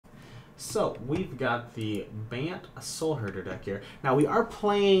So we've got the Bant Soulherder deck here. Now we are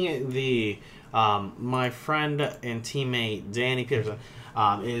playing the my friend and teammate Danny Peterson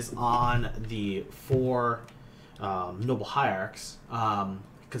is on the 4 Noble Hierarchs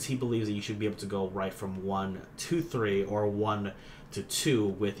because he believes that you should be able to go right from 1 to 3 or 1 to 2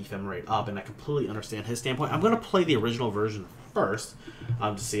 with Ephemerate up, and I completely understand his standpoint. I'm going to play the original version first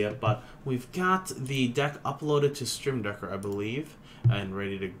to see it, but we've got the deck uploaded to Stream Decker, I believe, and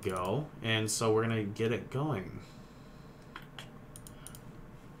ready to go, and so we're gonna get it going.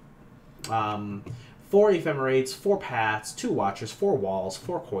 4 Ephemerates, 4 Pats, 2 Watchers, 4 Walls,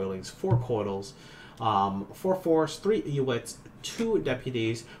 4 Coilings, 4 Coitals, 4 Force, 3 Ewits, 2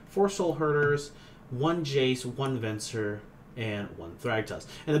 Deputies, 4 Soul Herders, 1 Jace, 1 Venser, and 1 Thragtusk.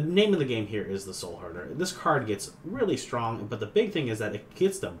 And the name of the game here is the Soul Herder. This card gets really strong, but the big thing is that it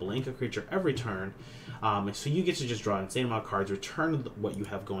gets to blink a creature every turn. So you get to just draw an insane amount of cards, return what you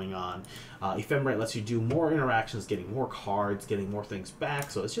have going on. Ephemerate lets you do more interactions, getting more cards, getting more things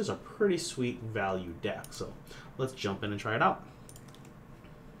back. So it's just a pretty sweet value deck. So let's jump in and try it out.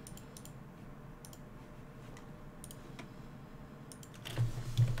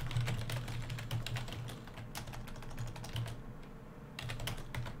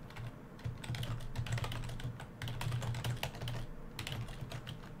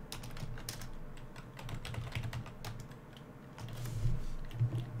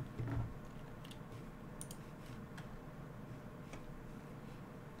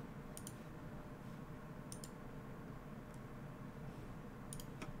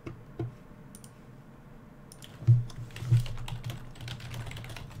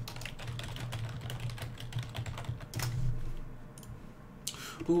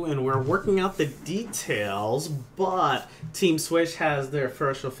 Ooh, and we're working out the details, but Team Switch has their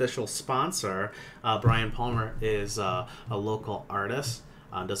first official sponsor. Brian Palmer is a local artist.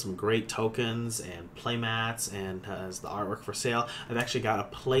 Does some great tokens and playmats and has the artwork for sale. I've actually got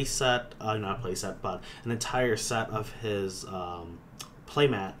a playset, not a playset, but an entire set of his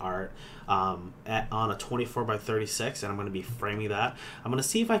playmat art on a 24x36, and I'm going to be framing that. I'm going to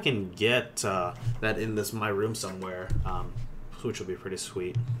see if I can get that in my room somewhere, which will be pretty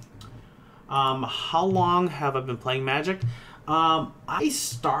sweet. How long have I been playing Magic? I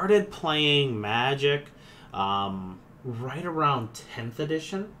started playing Magic right around 10th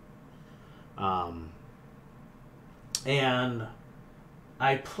edition. And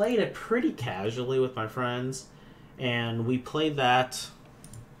I played it pretty casually with my friends. And we played that,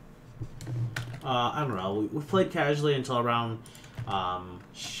 I don't know, we played casually until around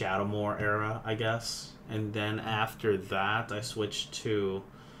Shadowmoor era, I guess. And then after that, I switched to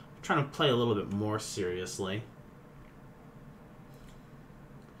trying to play a little bit more seriously.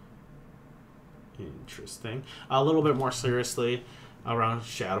 Interesting. A little bit more seriously around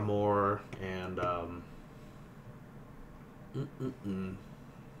Shadowmoor and I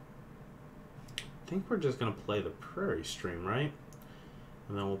think we're just gonna play the Prairie Stream, right?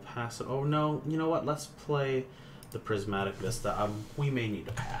 And then we'll pass it. Oh no, you know what? Let's play the Prismatic Vista. We may need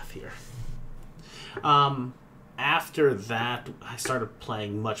a path here. After that, I started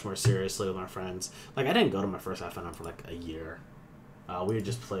playing much more seriously with my friends. Like, I didn't go to my first FNM for like a year. We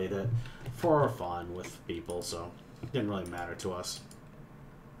just played it for fun with people, so it didn't really matter to us.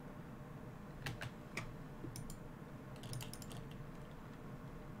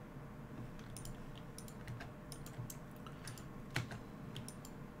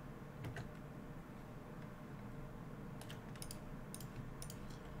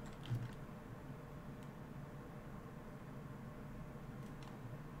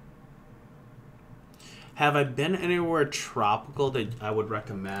 Have I been anywhere tropical that I would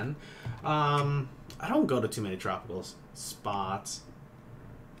recommend? I don't go to too many tropical spots.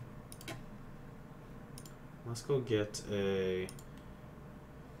 Let's go get a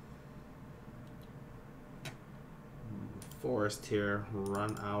forest here,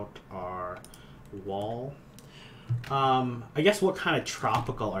 run out our wall. I guess what kind of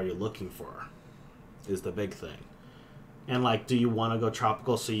tropical are you looking for is the big thing. And, like, do you want to go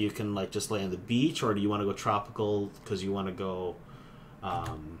tropical so you can, like, just lay on the beach? Or do you want to go tropical because you want to go,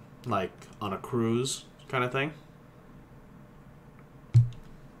 like, on a cruise kind of thing?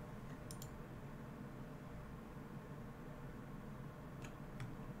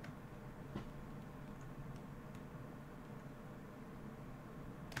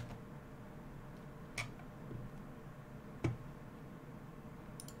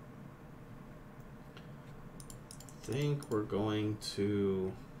 I think we're going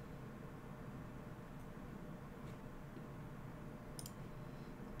to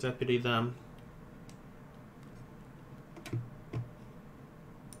deputy them.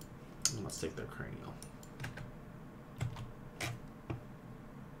 And let's take their cranial.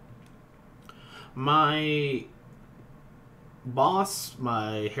 My boss,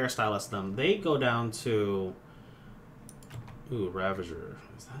 my hairstylist, them, they go down to... Ooh, Ravager.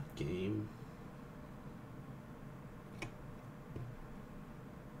 Is that game?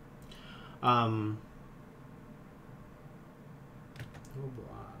 No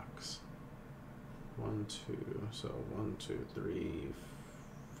blocks. 1, 2. So 1, 2, 3,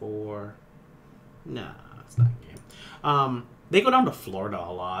 4. Nah, it's not a game. They go down to Florida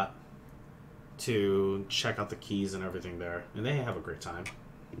a lot to check out the keys and everything there, and they have a great time.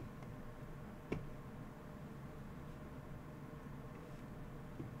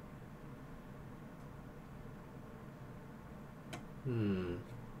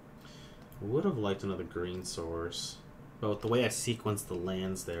 Would have liked another green source, but with the way I sequenced the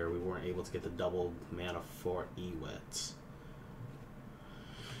lands there, we weren't able to get the double mana for Ewit.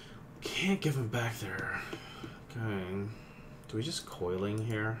 Can't give him back there. Okay. Do we just coiling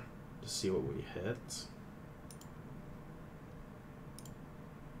here to see what we hit?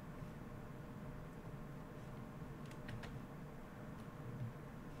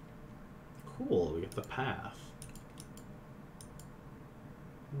 Cool, we get the path.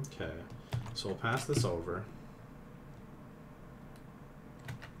 Okay, so we'll pass this over.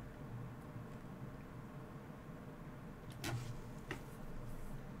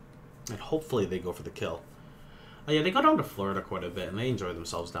 And hopefully they go for the kill. Oh yeah, they go down to Florida quite a bit, and they enjoy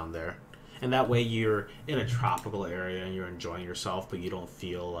themselves down there. And that way you're in a tropical area and you're enjoying yourself, but you don't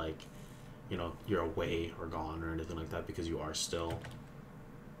feel like, you know, you're away or gone or anything like that, because you are still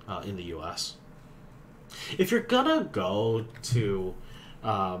in the U.S. If you're gonna go to...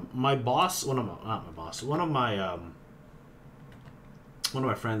 my boss, not my boss, one of my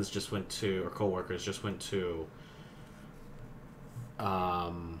friends just went to, or coworkers just went to,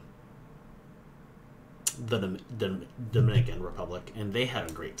 the Dominican Republic, and they had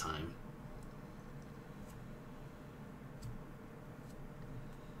a great time.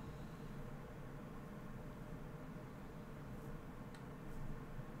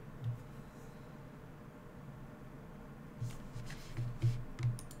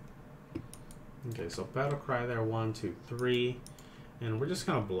 Okay, so battle cry there, 1, 2, 3, and we're just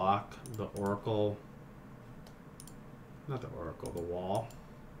gonna block the Oracle. Not the Oracle, the wall.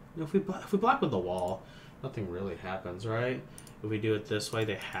 If we block with the wall, nothing really happens, right? If we do it this way,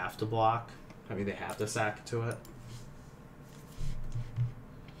 they have to block. I mean, they have to sack to it.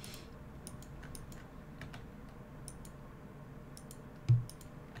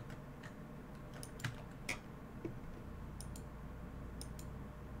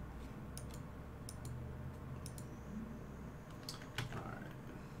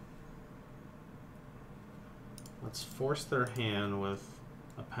 Let's force their hand with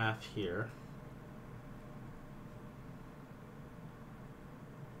a path here.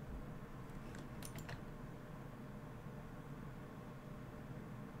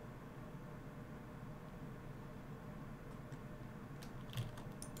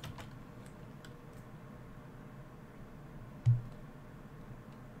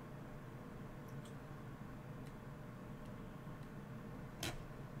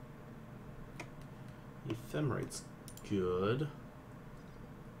 Ephemerate's good.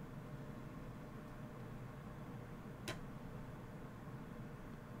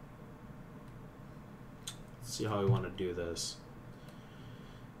 Let's see how we want to do this.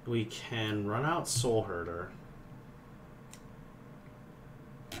 We can run out Soulherder.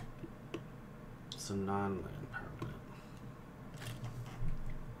 It's a non-land permanent.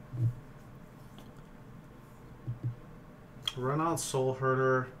 Run out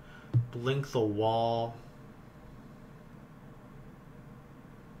Soulherder, blink the wall.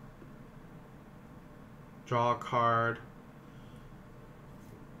 Draw a card.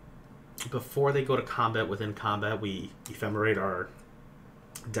 Before they go to combat, within combat, we ephemerate our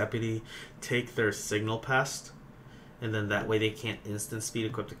deputy, take their signal pest, and then that way they can't instant speed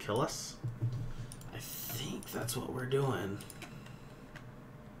equip to kill us. I think that's what we're doing.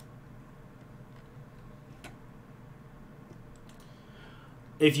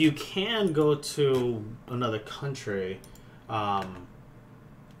 If you can go to another country,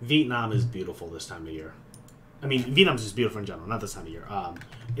 Vietnam is beautiful this time of year. I mean, Vietnam's just beautiful in general, not this time of year.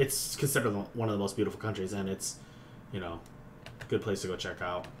 It's considered one of the most beautiful countries, and it's, you know, a good place to go check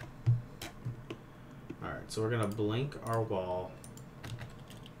out. Alright, so we're going to blink our wall.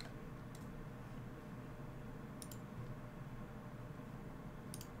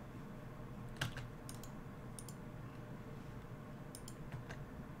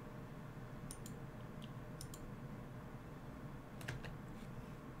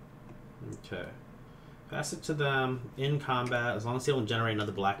 Okay. Pass it to them in combat, as long as they don't generate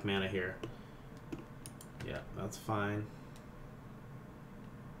another black mana here. Yeah, that's fine.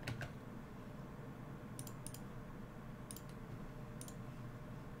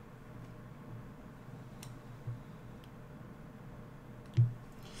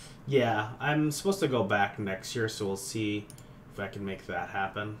 Yeah, I'm supposed to go back next year, so we'll see if I can make that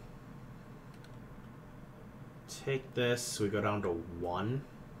happen. Take this, we go down to 1.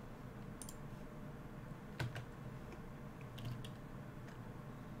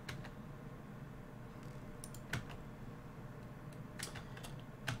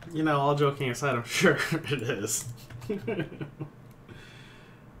 You know, all joking aside, I'm sure it is. We're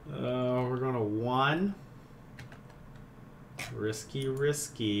going to 1. Risky,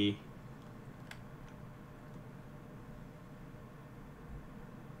 risky.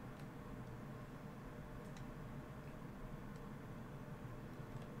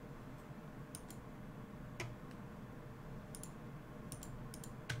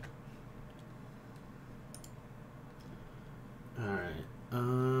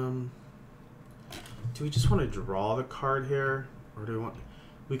 Do we just want to draw the card here? Or do we want...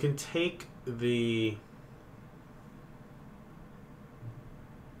 We can take the...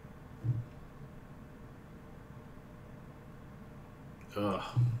 Ugh.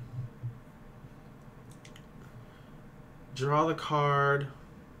 Draw the card.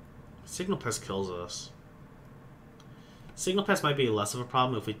 Signal Pest kills us. Signal Pest might be less of a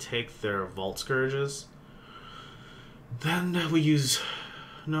problem if we take their Vault Scourges. Then we use...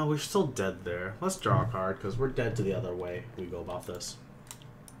 No, we're still dead there. Let's draw a card, because we're dead to the other way we go about this.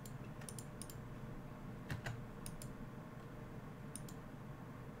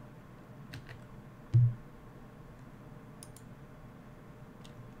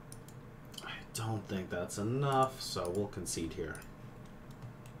 I don't think that's enough, so we'll concede here.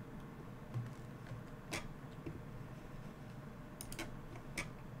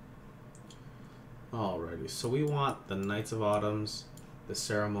 Alrighty, so we want the Knights of Autumns, the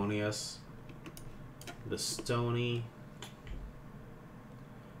Ceremonious, the Stony.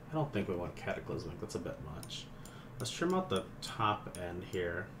 I don't think we want Cataclysmic, that's a bit much. Let's trim out the top end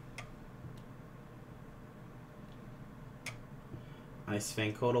here. Ice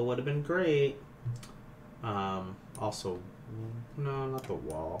Fang Kotal would have been great. Also, no, not the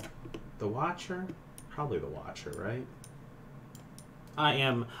Wall. The Watcher? Probably the Watcher, right?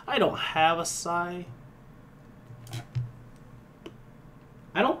 I don't have a Sai.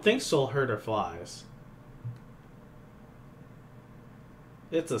 I don't think Soulherder flies.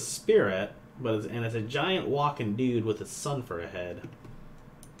 It's a spirit, but it's a giant walking dude with a sun for a head.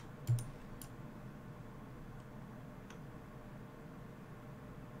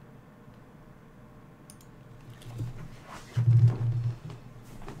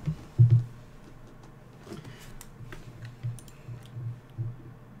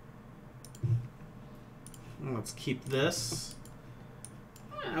 Let's keep this.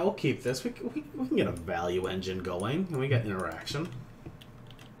 Yeah, we'll keep this. We can get a value engine going, and we get interaction.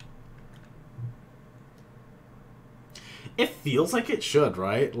 It feels like it should,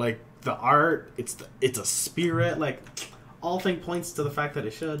 right? Like the art, it's a spirit. Like all thing points to the fact that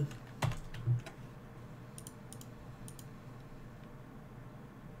it should.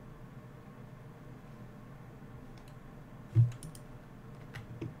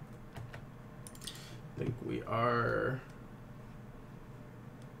 I think we are.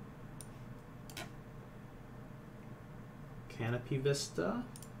 Canopy Vista.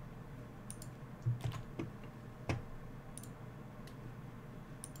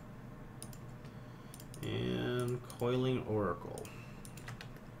 And Coiling Oracle.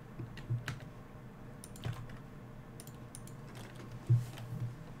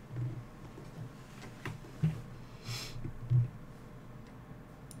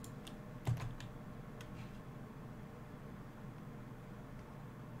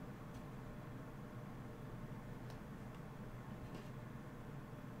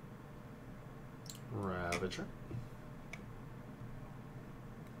 Ravager.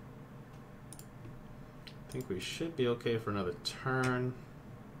 I think we should be okay for another turn.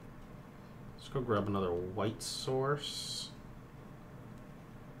 Let's go grab another white source.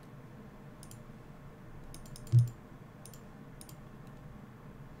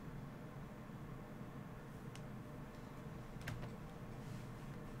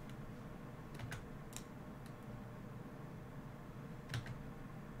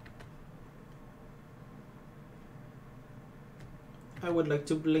 I would like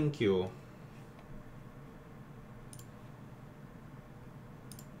to blink you.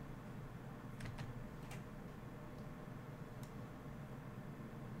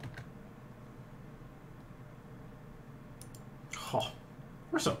 Oh,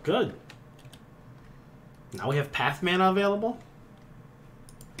 we're so good. Now we have Path Mana available?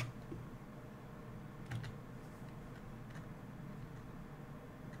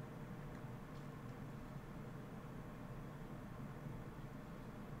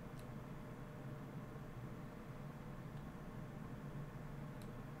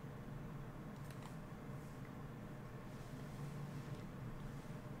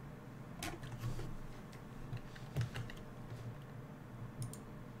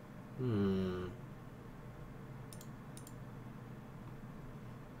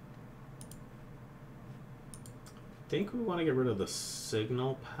 I think we want to get rid of the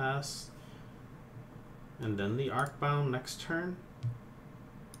Signal Pass and then the Arcbound next turn.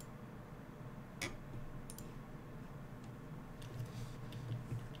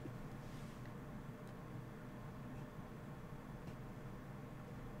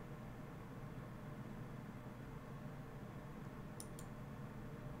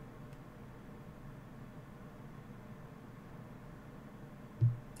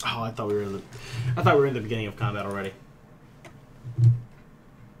 Oh, I thought we were in the beginning of combat already.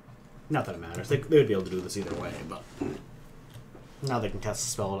 Not that it matters. They would be able to do this either way, but now they can cast a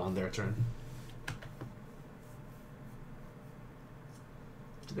spell on their turn.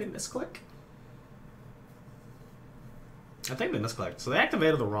 Did they misclick? I think they misclicked. So they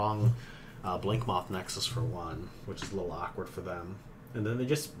activated the wrong Blinkmoth Nexus for one, which is a little awkward for them. And then they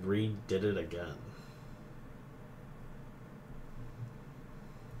just redid it again.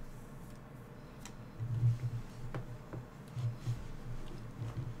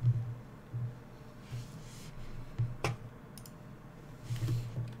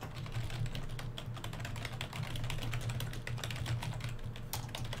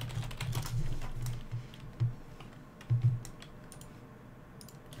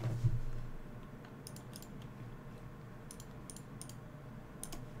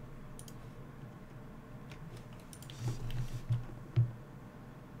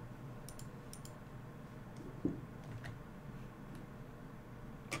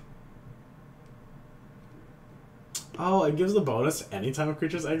 Oh, it gives the bonus anytime a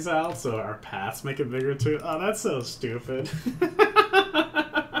creature's exiled, so our paths make it bigger too. Oh, that's so stupid.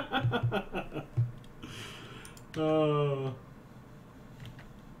 Oh.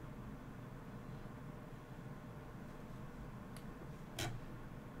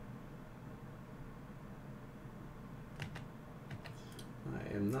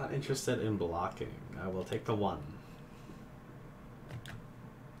 I am not interested in blocking. I will take the 1.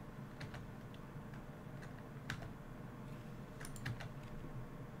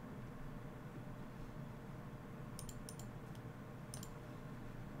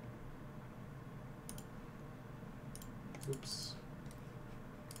 Oops.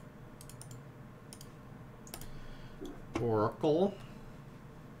 Oracle.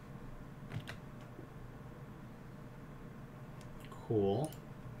 Cool.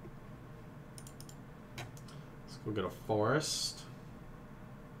 Let's go get a forest.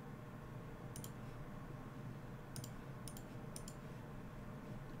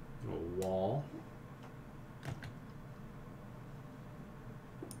 A wall.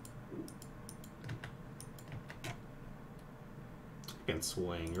 I can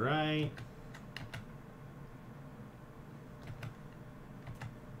swing, right?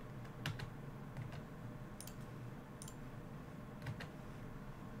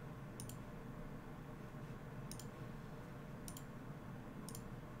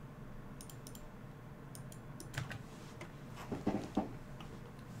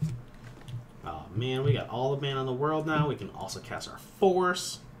 Oh man, we got all the mana in the world now. We can also cast our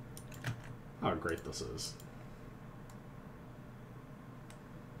Force. How great this is.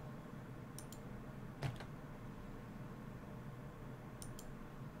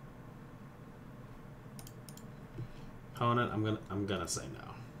 Opponent, I'm gonna say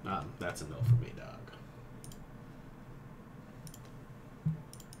no. That's a no for me, dog.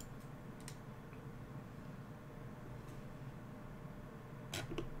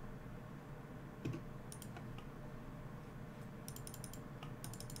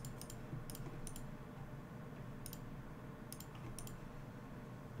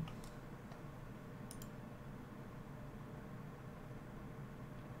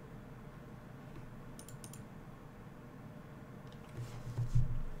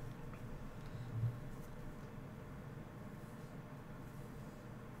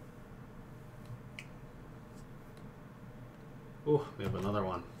 Ooh, we have another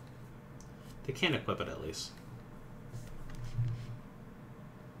one. They can't equip it at least.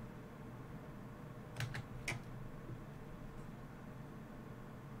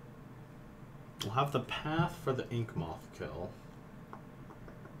 We'll have the path for the Ink Moth kill.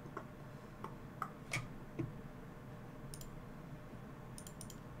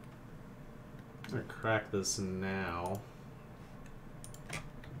 crack this now.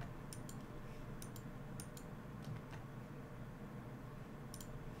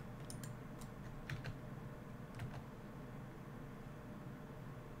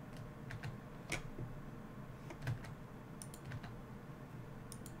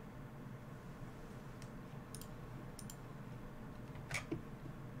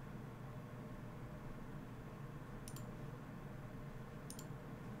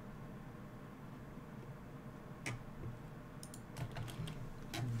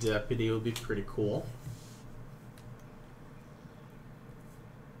 Deputy would be pretty cool.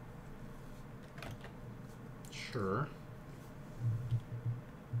 Sure.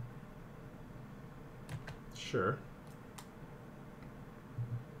 Sure.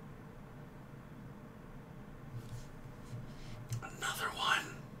 Another one.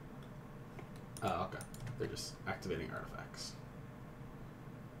 Oh, okay. They're just activating artifacts.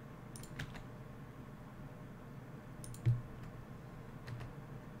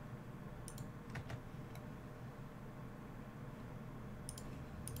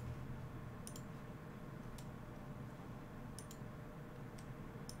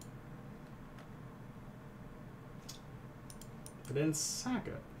 But didn't sack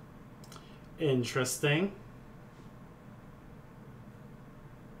it. Interesting.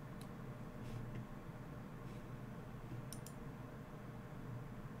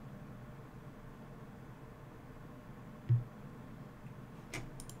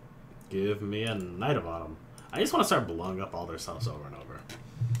 Give me a Knight of Autumn. I just want to start blowing up all their stuffs over and over.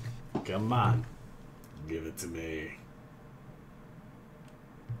 Come on. Give it to me.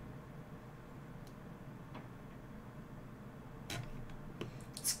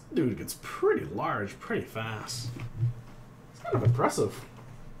 This dude gets pretty large pretty fast. It's kind of impressive.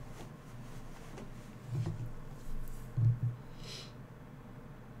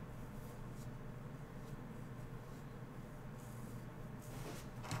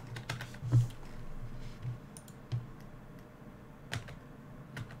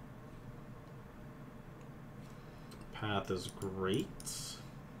 Path is great.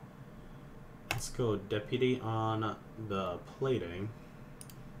 Let's go Deputy on the plating.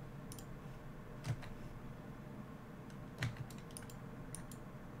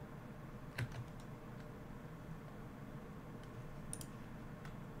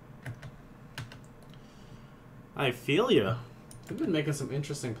 I feel you. We've been making some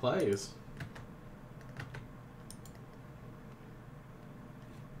interesting plays.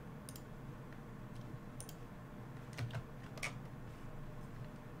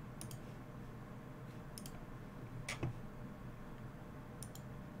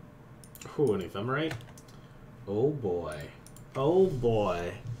 Ooh, an ephemerate? Oh boy. Oh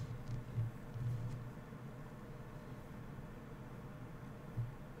boy.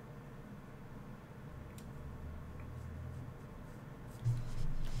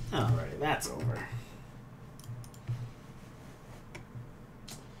 Alright, that's over.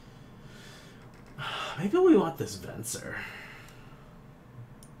 Maybe we want this Venser.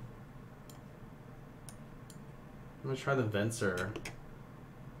 I'm gonna try the Venser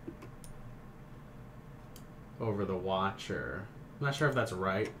over the Watcher. I'm not sure if that's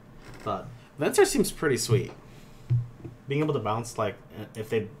right, but Venser seems pretty sweet. Being able to bounce, like, if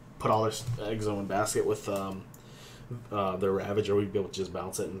they put all their eggs in one basket with their Ravager, we'd be able to just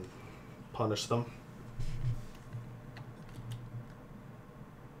bounce it and punish them.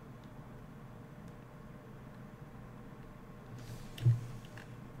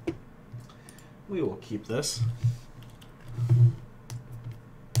 We will keep this.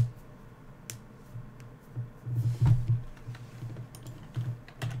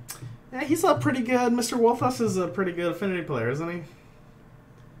 Yeah, he's a pretty good. Mr. Wolfhouse is a pretty good affinity player, isn't he?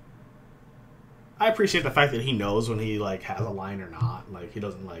 I appreciate the fact that he knows when he like has a line or not. Like he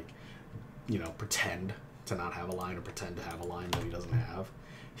doesn't like, you know, pretend to not have a line or pretend to have a line that he doesn't have.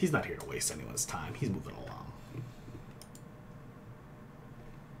 He's not here to waste anyone's time. He's moving along.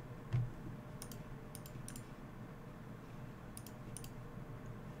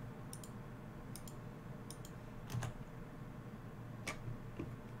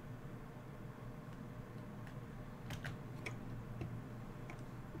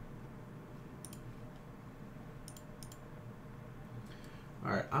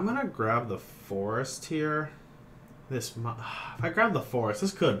 Alright, I'm gonna grab the forest here. If I grab the forest,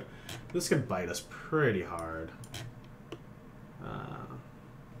 this could bite us pretty hard.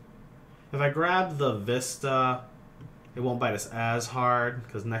 If I grab the Vista, it won't bite us as hard,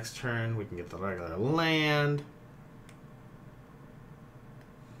 because next turn we can get the regular land.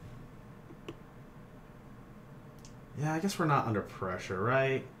 Yeah, I guess we're not under pressure,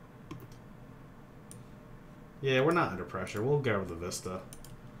 right? Yeah, we're not under pressure. We'll go over the Vista.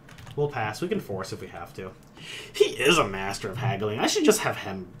 We'll pass. We can force if we have to. He is a master of haggling. I should just have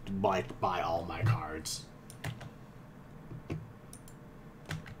him, like, buy all my cards.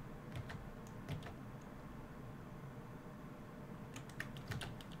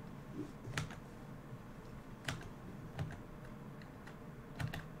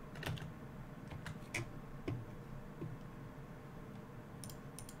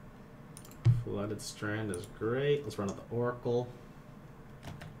 Flooded Strand is great. Let's run out the Oracle.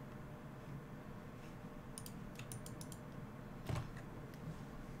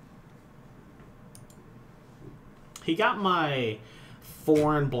 He got my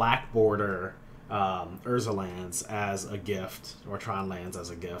foreign black border Urza lands as a gift, or Tron lands as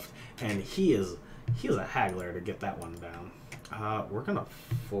a gift, and he is a haggler to get that one down. We're gonna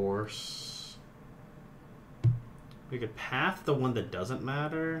force. We could path the one that doesn't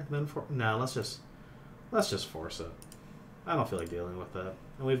matter. Then no, let's just force it. I don't feel like dealing with that,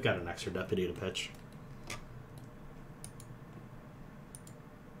 and we've got an extra deputy to pitch.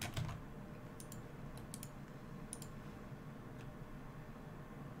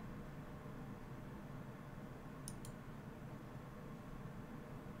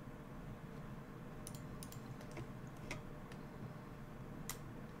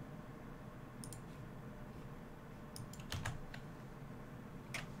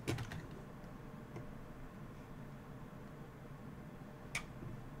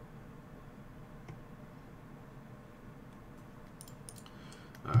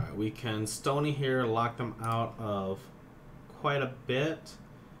 Alright, we can Stony here, lock them out of quite a bit.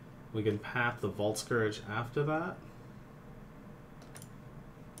 We can path the Vault Scourge after that.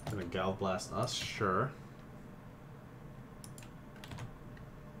 Gonna Gal Blast us, sure.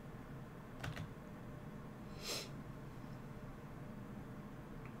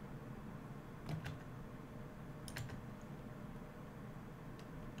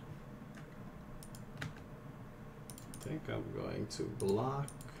 I think I'm going to block.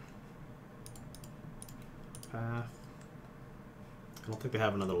 Path. I don't think they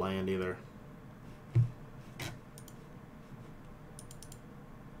have another land either.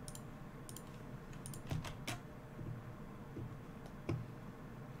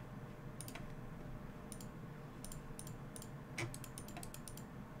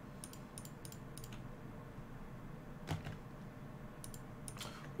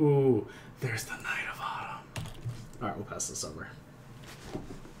 Ooh, there's the Knight of Autumn. Alright, we'll pass this over.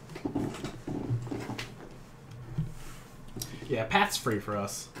 Yeah, Pat's free for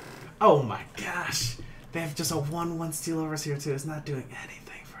us. Oh my gosh. They have just a 1/1 steal over us here too. It's not doing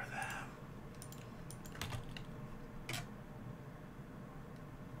anything for them.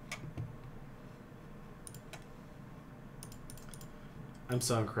 I'm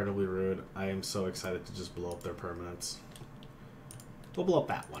so incredibly rude. I am so excited to just blow up their permanents. We'll blow up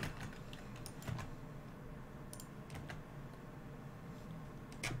that one.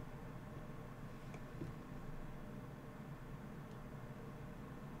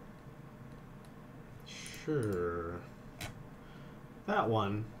 Sure. That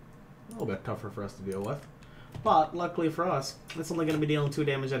one, a little bit tougher for us to deal with. But, luckily for us, it's only going to be dealing 2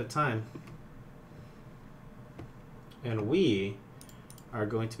 damage at a time. And we are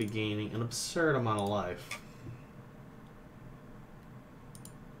going to be gaining an absurd amount of life.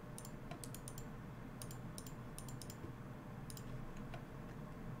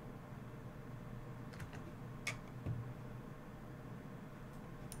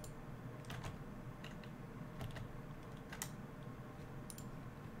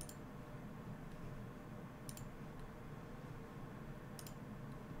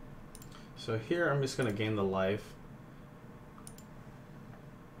 So here I'm just going to gain the life.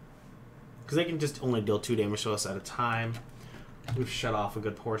 Because they can just only deal 2 damage to us at a time. We've shut off a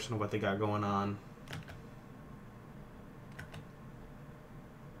good portion of what they got going on.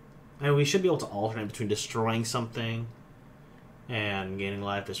 And we should be able to alternate between destroying something and gaining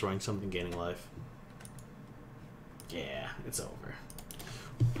life, destroying something, gaining life. Yeah, it's over.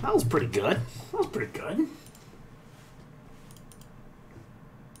 That was pretty good. That was pretty good.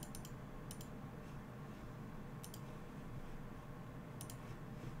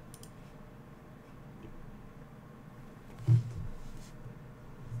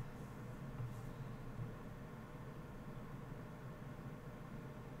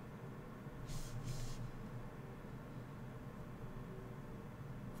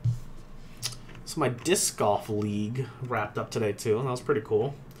 So my disc golf league wrapped up today too, and that was pretty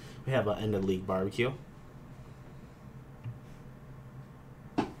cool. We have an end of league barbecue.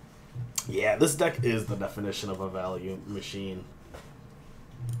 Yeah, this deck is the definition of a value machine.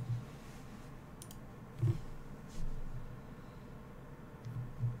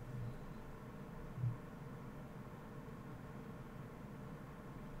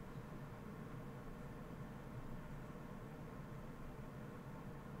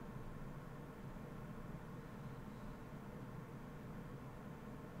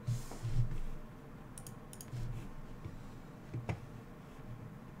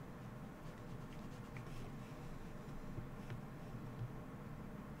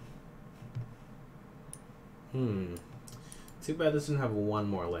 Too bad this didn't have one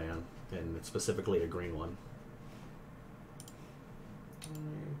more land, and it's specifically a green one.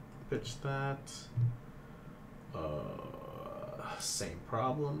 Pitch that. Same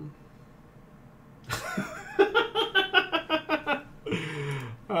problem.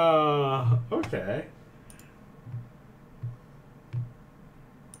 Okay.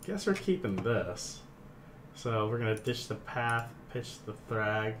 Guess we're keeping this. So we're gonna ditch the path, pitch the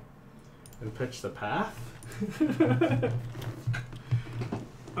thrag, and pitch the path.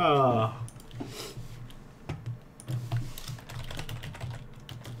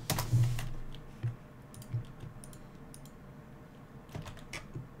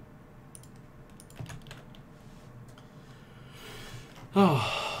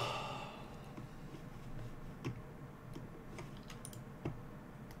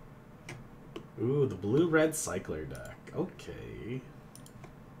 Ooh, the blue-red cycler deck. Okay.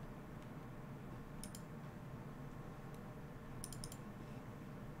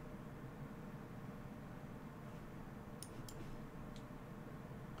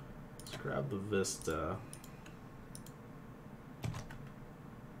 Let's grab the Vista.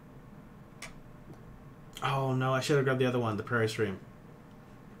 Oh no, I should have grabbed the other one, the Prairie Stream.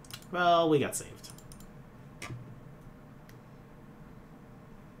 Well, we got saved.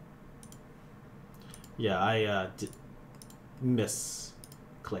 Yeah, I misclicked.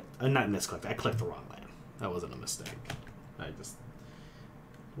 Not misclicked. I clicked the wrong land. That wasn't a mistake. I just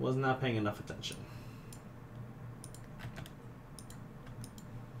was not paying enough attention.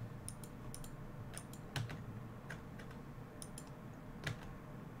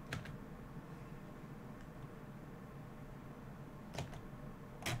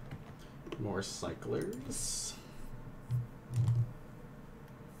 More cyclers.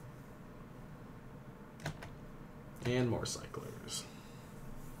 And more cyclers.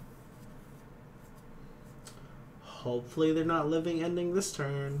 Hopefully they're not living ending this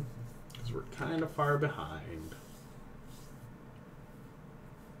turn, because we're kind of far behind.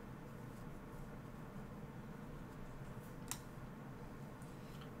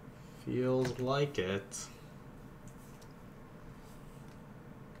 Feels like it.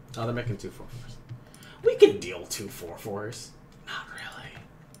 Oh, they're making 2/4/4s. We can deal 2/4/4s. Not really.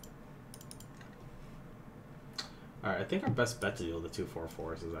 Alright, I think our best bet to deal the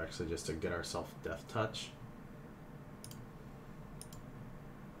 2/4/4s is actually just to get ourselves Death Touch.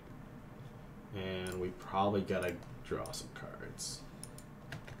 And we probably gotta draw some cards.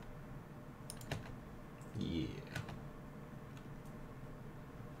 Yeah.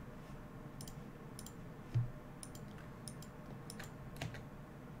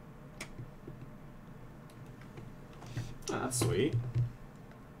 Oh, that's sweet.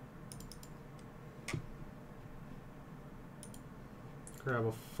 Grab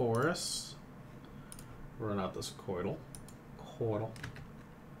a forest. Run out this Coital.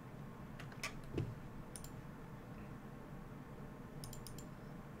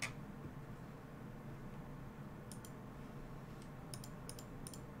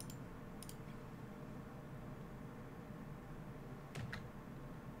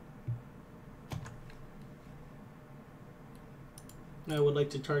 I would like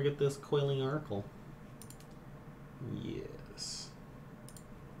to target this Coiling Oracle. Yes.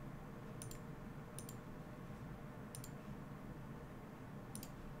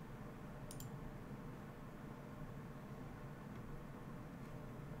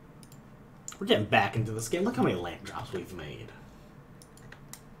 We're getting back into this game. Look how many land drops we've made.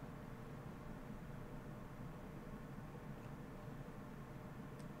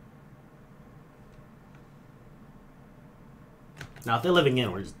 Now, if they're living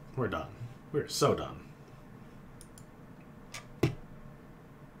in, we're done. We're so done. All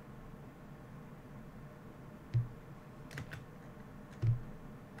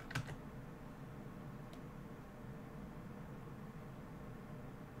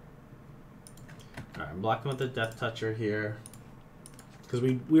right, I'm blocking with the Death Toucher here because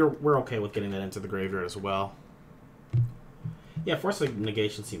we're okay with getting that into the graveyard as well. Yeah, Force of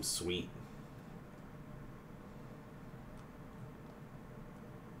Negation seems sweet.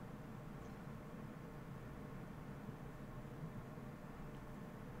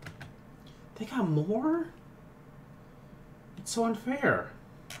 They got more? It's so unfair.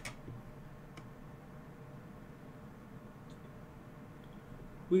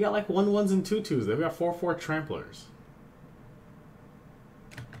 We got like 1/1s and 2/2s. They've got 4/4 tramplers.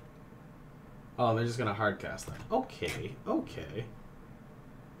 Oh, they're just gonna hard cast them. Okay, okay.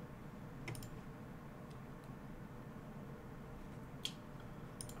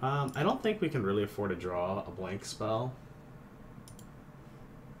 I don't think we can really afford to draw a blank spell.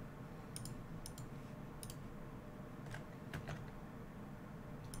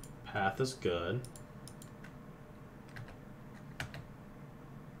 Path is good.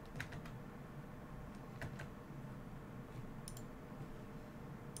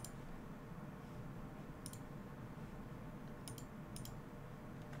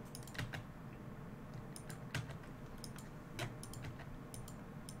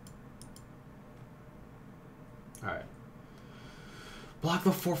 Alright. Block the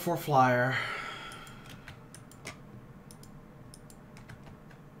 4/4 flyer.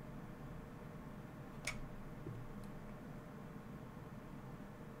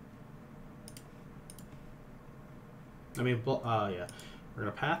 I mean, yeah. We're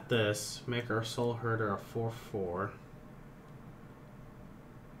gonna path this, make our Soulherder a 4/4.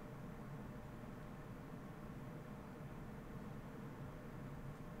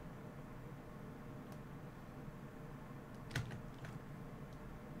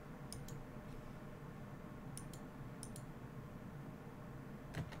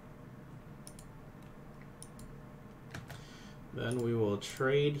 Then we will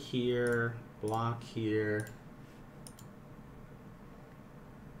trade here, block here.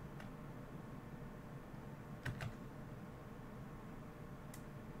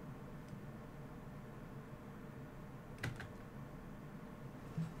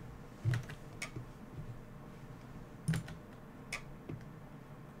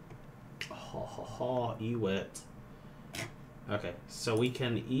 Ewit. Okay, so we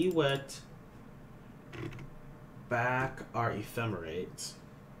can Ewit back our Ephemerate.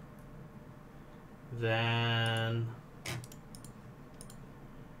 Then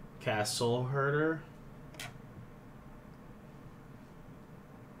cast Soulherder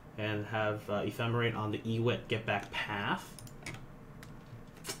and have Ephemerate on the Ewit get back path.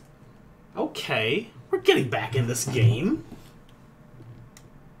 Okay, we're getting back in this game.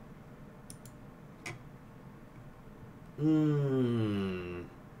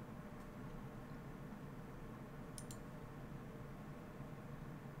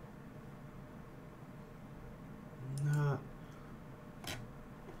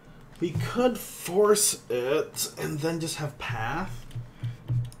 We could force it and then just have path.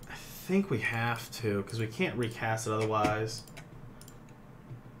 I think we have to, because we can't recast it otherwise.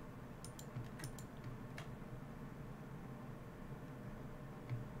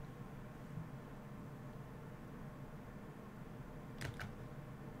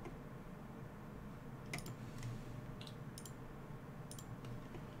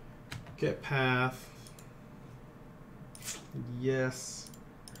 Get path. Yes.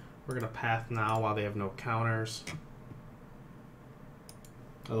 We're gonna path now while they have no counters.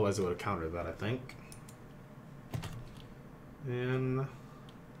 Otherwise they would have countered that, I think. And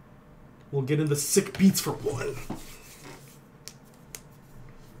we'll get into sick beats for one.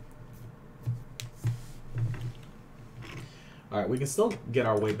 Alright, we can still get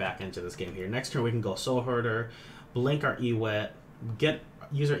our way back into this game here. Next turn we can go Soulherder, blink our Ewit,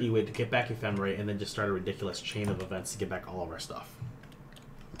 use our Ewit to get back Ephemerate, and then just start a ridiculous chain of events to get back all of our stuff.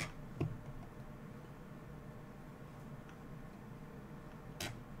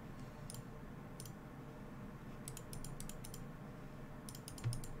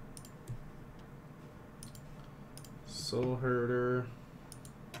 Soulherder.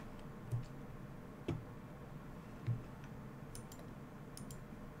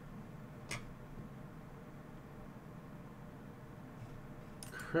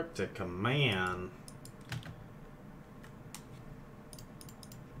 Cryptic Command.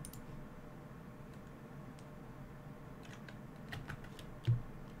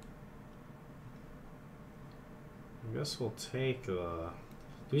 I guess we'll take the...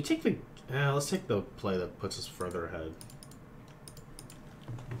 Do we take the... let's take the play that puts us further ahead.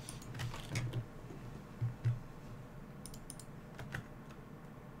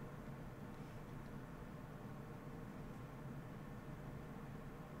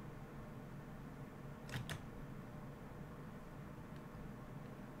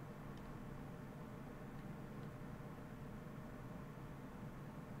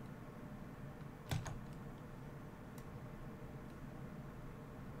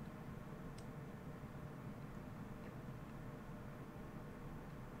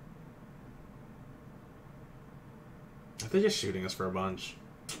 They're just shooting us for a bunch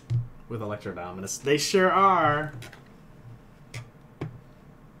with Electrodominus. They sure are.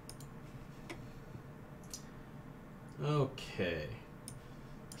 Okay.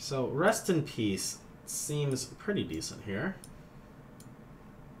 So Rest in Peace seems pretty decent here.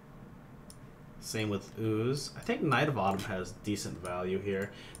 Same with Ooze. I think Knight of Autumn has decent value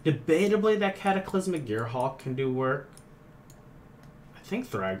here. Debatably, that Cataclysmic Gearhawk can do work. I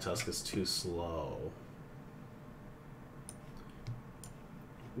think Thragtusk is too slow.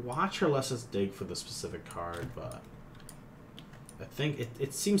 watch or less just dig for the specific card, but I think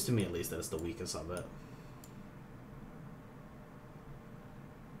it seems to me at least that it's the weakest of it.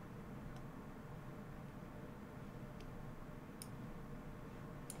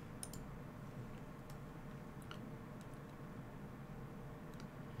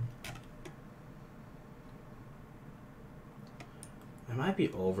 I might be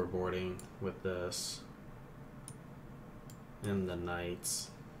overboarding with this and the knights.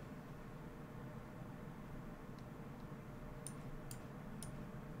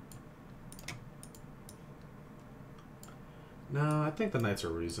 No, I think the knights are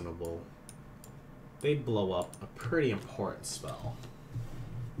reasonable. They blow up a pretty important spell.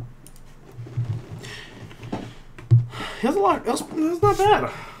 He has a lot. It's not bad.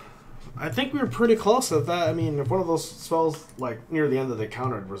 I think we were pretty close at that. I mean, if one of those spells, like, near the end of the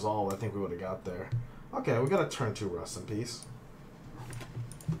counter had resolved, I think we would have got there. Okay, we got a turn 2 rest in peace.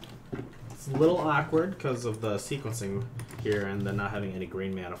 It's a little awkward because of the sequencing here and then not having any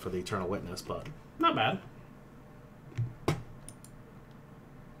green mana for the Eternal Witness, but not bad.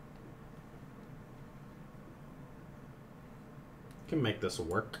 Can make this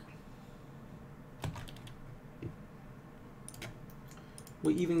work.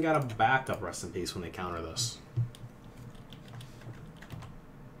 We even got a backup rest in peace when they counter this.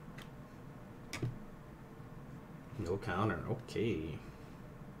 No counter, okay.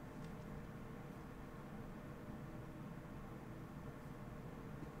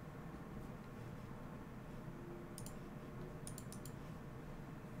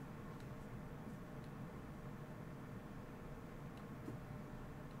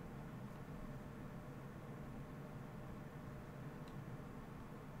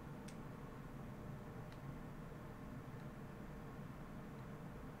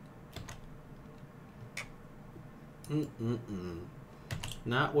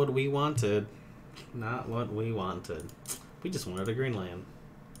 Not what we wanted. Not what we wanted. We just wanted a green land.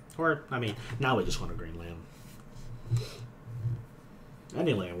 Or, I mean, now we just want a green land.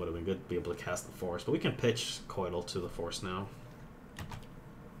 Any land would have been good to be able to cast the force, but we can pitch Coital to the force now.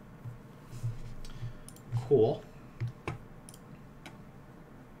 Cool.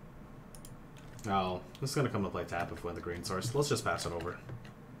 Oh, this is going to come to play tap if we win the green source. Let's just pass it over.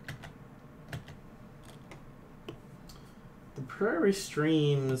 The Prairie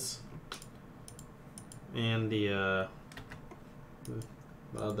Streams and the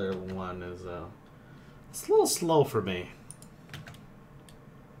other one is it's a little slow for me.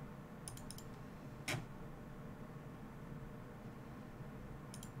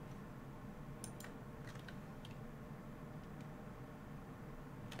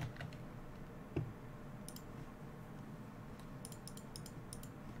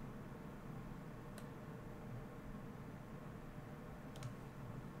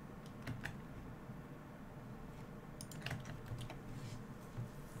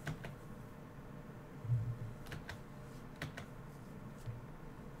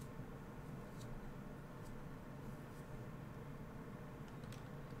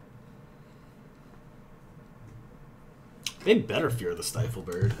 They better fear the Stifle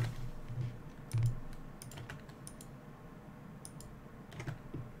Bird.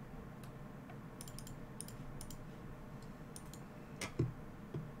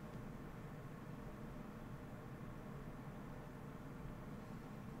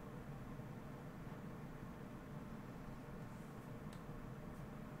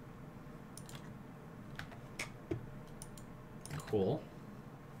 Cool.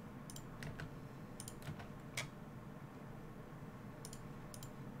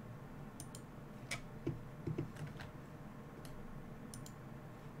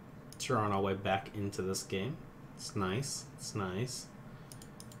 We're on our way back into this game. It's nice. It's nice.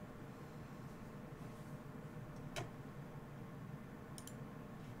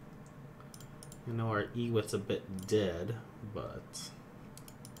 I know our Ewit's a bit dead, but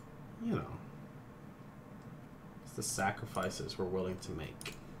you know, it's the sacrifices we're willing to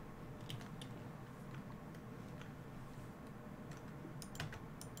make.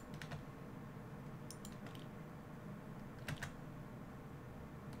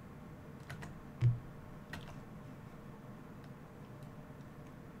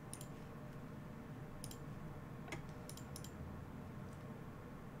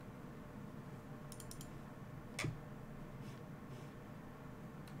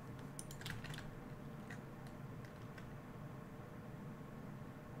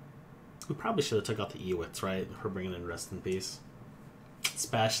 We probably should have took out the Ewits, right? For bringing in Rest in Peace.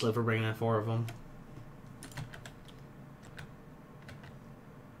 Especially for bringing in 4 of them.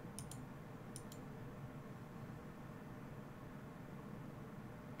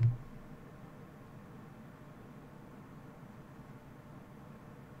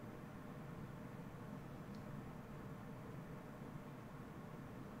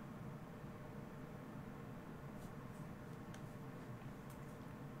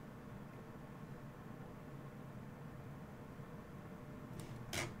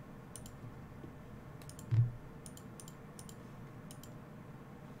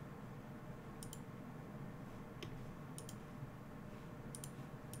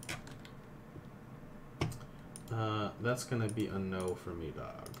 That's gonna be a no for me,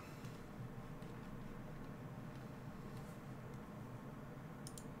 dog.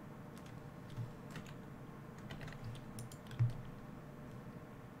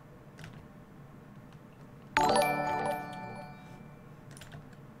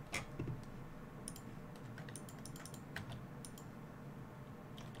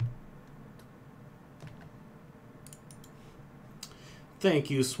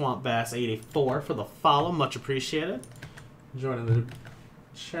 Thank you, Swamp Bass 84, for the follow. Much appreciated. Joining the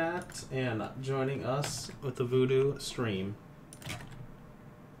chat and joining us with the Voodoo stream.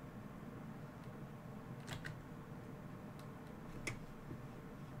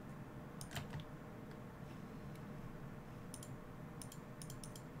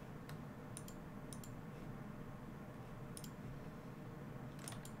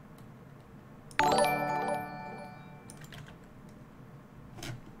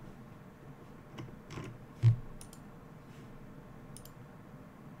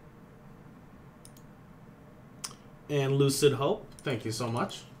 And Lucid Hope, thank you so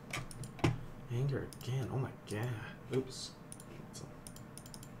much. Anger again, oh my god. Oops.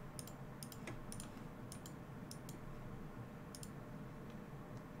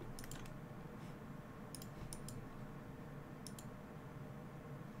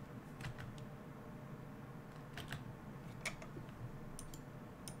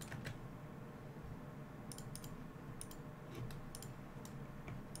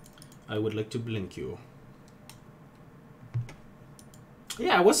 I would like to blink you.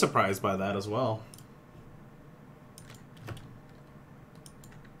 Yeah, I was surprised by that as well.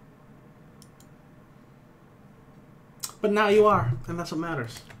 But now you are, and that's what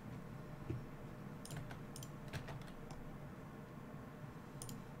matters.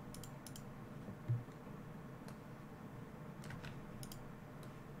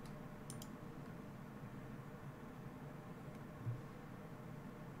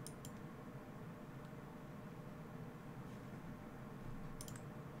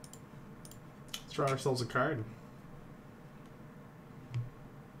 Let's draw ourselves a card.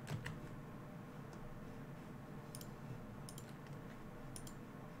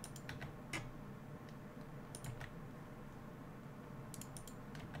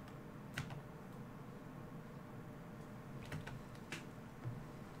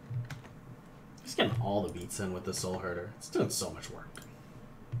 Just getting all the beats in with the Soulherder. It's doing so much work.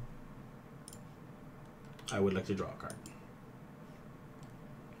 I would like to draw a card.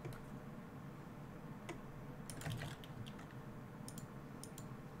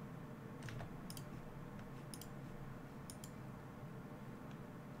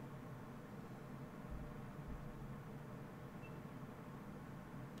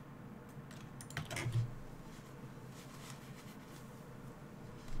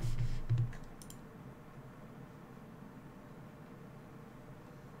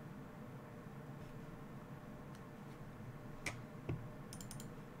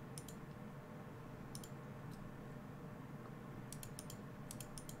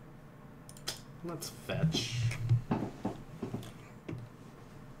 Let's fetch.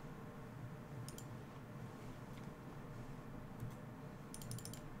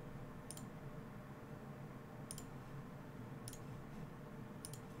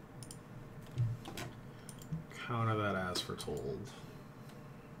 Counter that as foretold.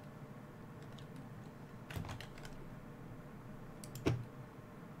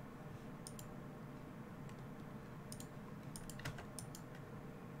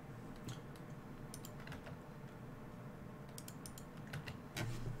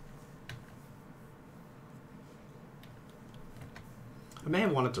 I may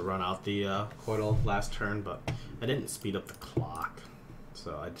have wanted to run out the coil last turn, but I didn't speed up the clock,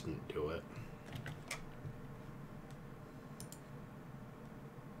 so I didn't do it.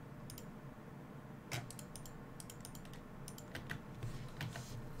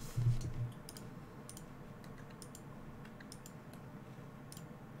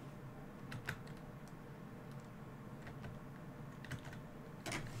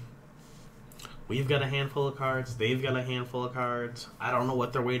 We've got a handful of cards. They've got a handful of cards. I don't know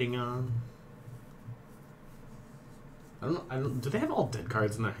what they're waiting on. I don't. Do they have all dead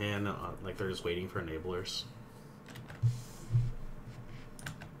cards in their hand? Like they're just waiting for enablers.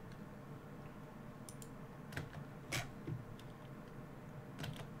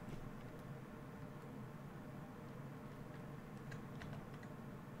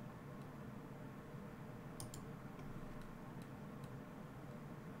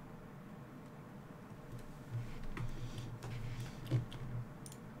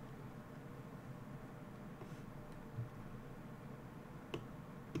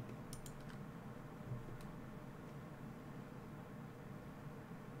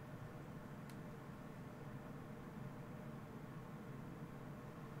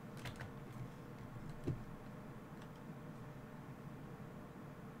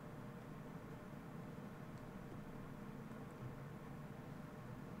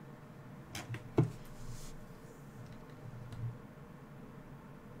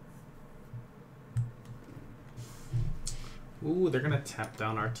 Ooh, they're gonna tap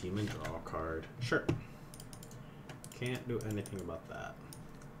down our team and draw a card. Sure. Can't do anything about that.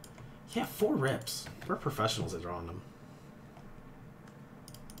 Yeah, 4 rips. We're professionals at drawing them.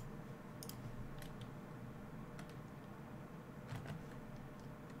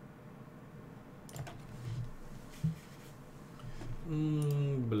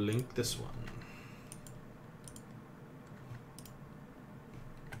 Blink this one.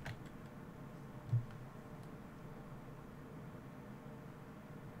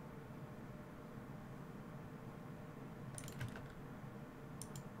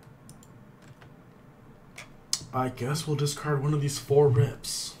 I guess we'll discard one of these 4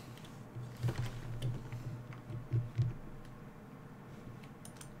 rips.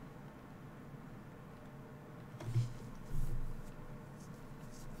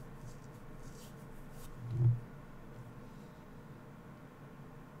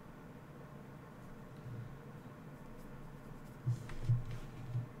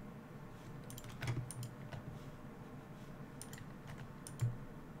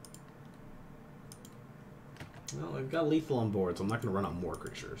 Well, I've got lethal on board, so I'm not going to run out more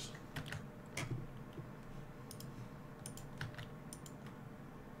creatures.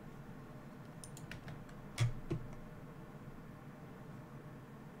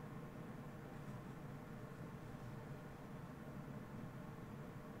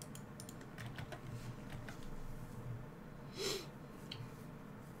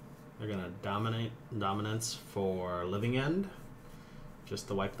 They're going to dominance for living end, just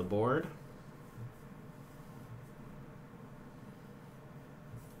to wipe the board.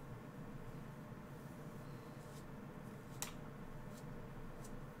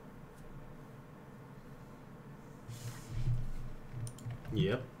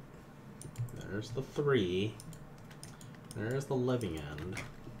 Yep. There's the 3. There's the living end.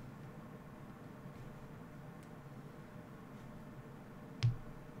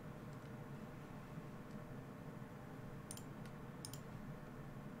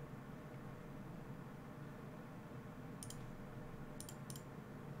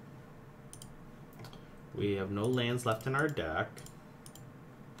 We have no lands left in our deck.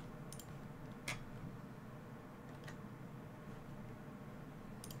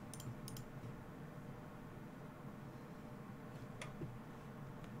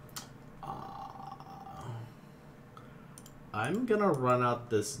 I'm gonna run out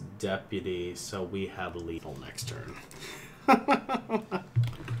this deputy so we have lethal next turn.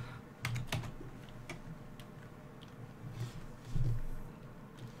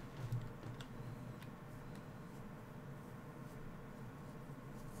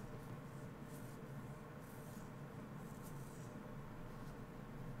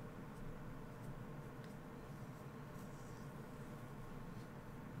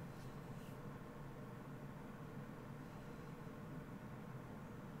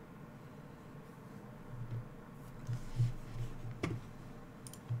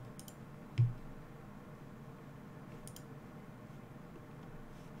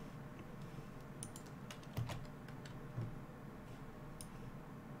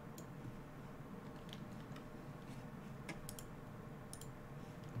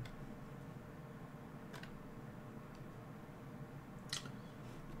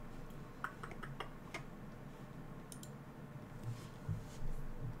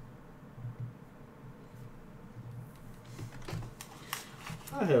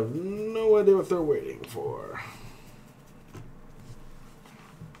 I have no idea what they're waiting for.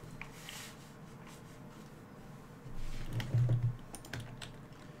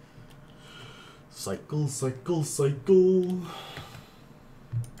 Cycle, cycle, cycle.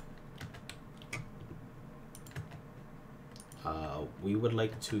 We would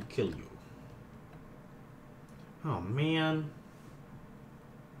like to kill you. Oh, man.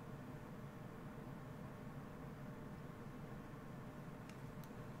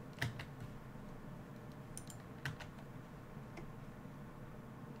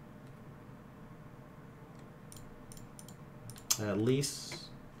 At least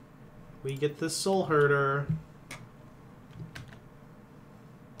we get this Soulherder.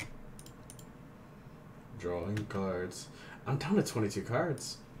 Drawing cards. I'm down to 22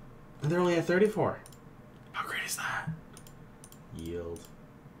 cards. And they're only at 34. How great is that? Yield.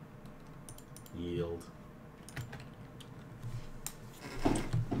 Yield.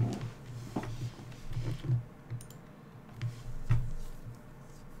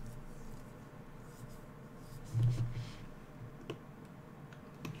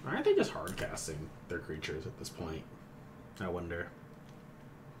 Aren't they just hard casting their creatures at this point? I wonder.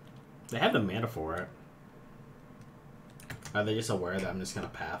 They have the mana for it. Are they just aware that I'm just gonna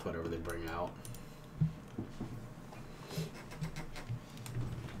path whatever they bring out?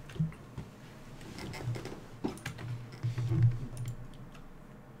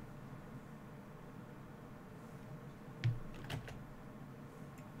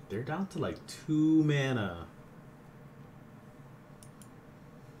 they're down to like 2 mana.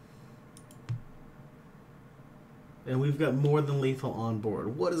 And we've got more than lethal on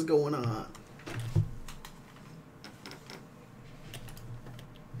board. What is going on?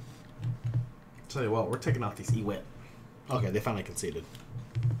 Tell you what, we're taking out these Ewit. Okay, they finally conceded.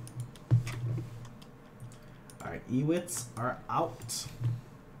 Alright, Ewits are out.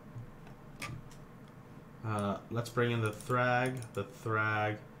 Let's bring in the Thrag.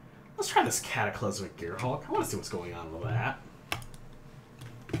 Let's try this Cataclysmic Gearhulk. I want to see what's going on with that.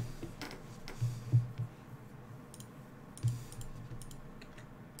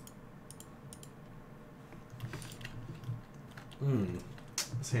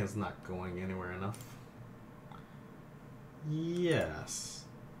 This hand's not going anywhere enough. Yes.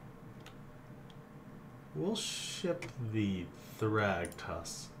 We'll ship the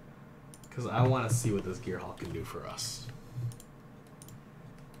Thragtusk, because I want to see what this Gearhulk can do for us.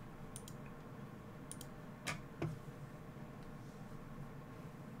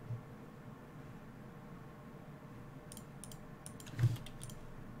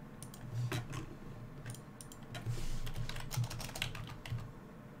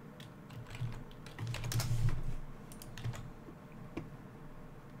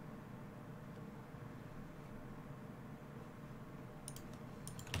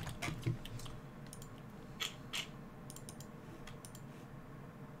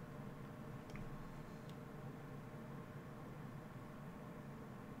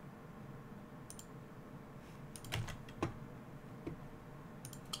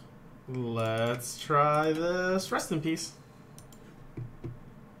 Let's try this. Rest in peace.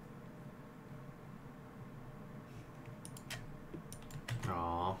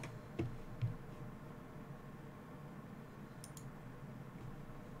 Aww.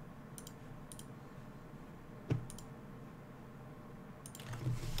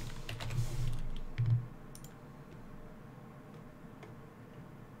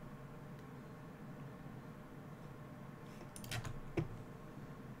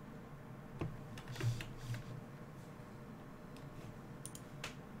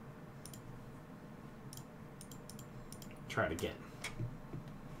 Try it again.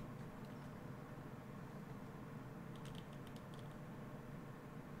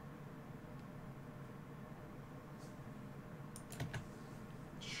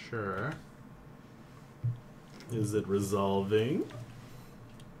 Sure. Is it resolving?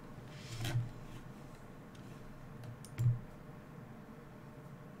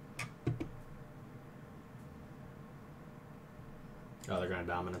 Oh, they're going to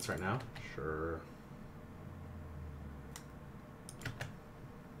dominance right now? Sure.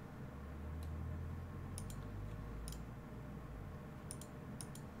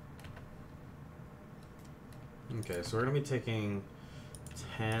 Okay, so we're going to be taking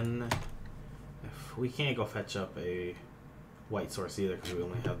 10. If we can't go fetch up a white source either because we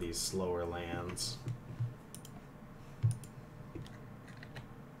only have these slower lands.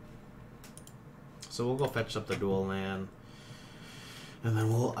 So we'll go fetch up the dual land. And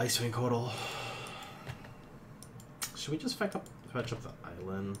then we'll Ice-Wing Coatl. Should we just fetch up the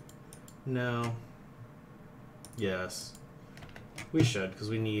island? No. Yes. We should, because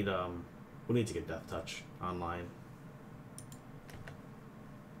we need to get Death Touch online.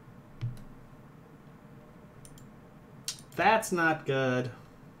 That's not good.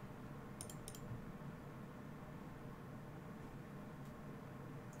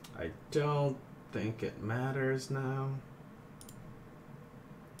 I don't think it matters now.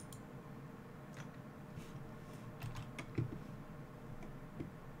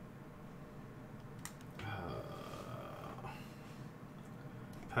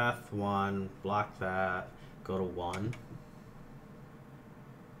 Path 1, block that, go to 1.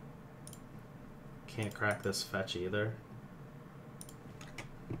 Can't crack this fetch either.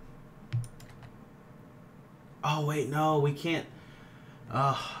 Oh wait, no, we can't.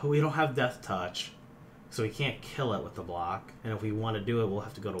 We don't have Death Touch, so we can't kill it with the block. And if we want to do it, we'll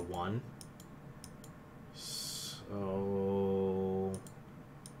have to go to 1. So,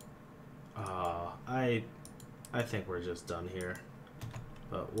 I think we're just done here.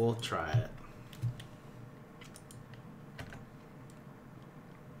 But we'll try it.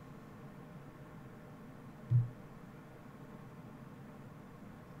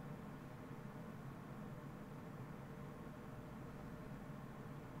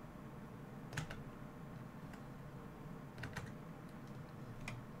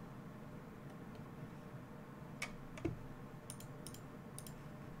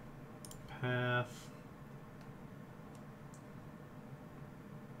 Path.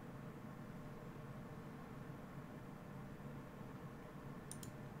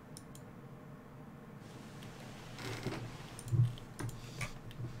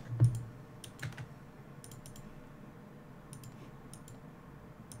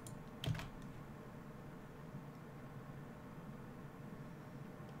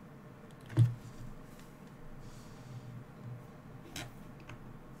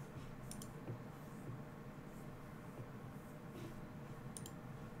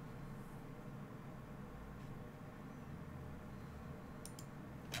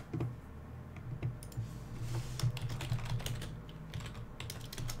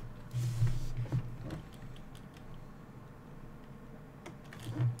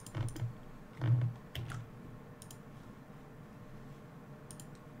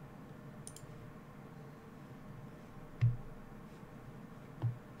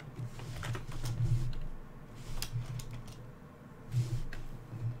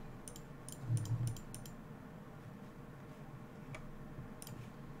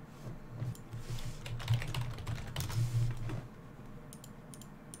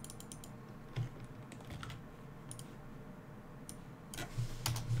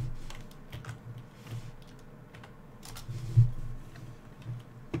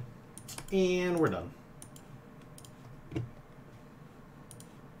 And we're done.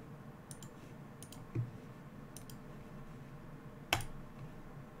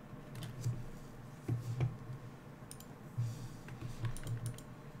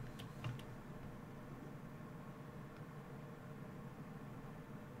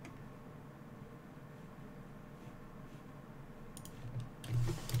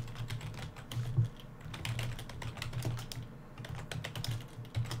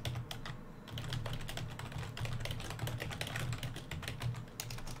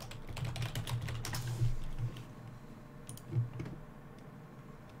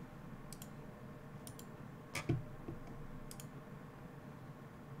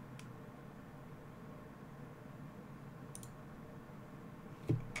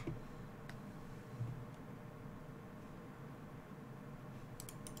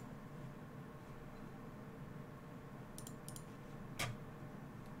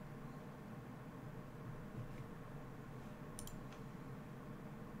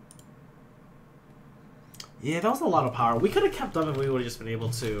 Yeah, that was a lot of power. We could have kept up if we would have just been able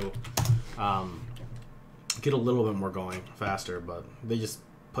to get a little bit more going faster, but they just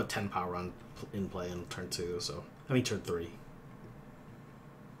put 10 power on in play in turn 2, so... I mean, turn 3.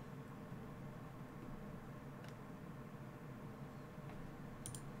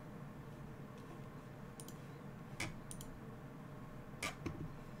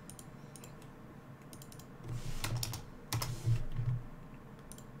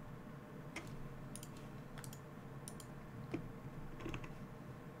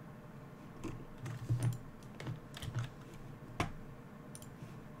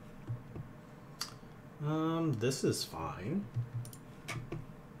 This is fine.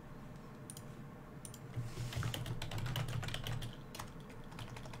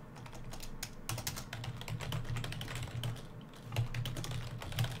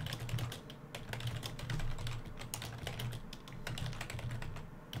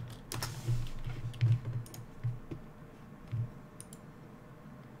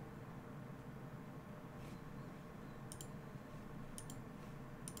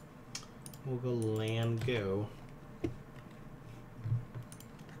 We'll go land go.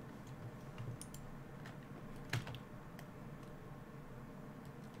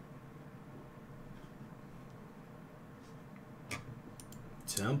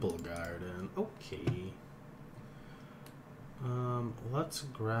 Temple Garden. Okay. Let's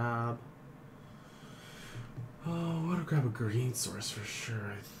grab... Oh, I want to grab a green source for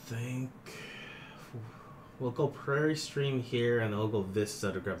sure, I think. We'll go Prairie Stream here, and then we'll go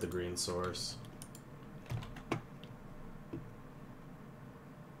Vista to grab the green source.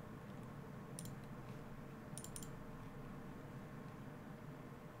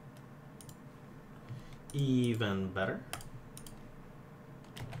 Even better.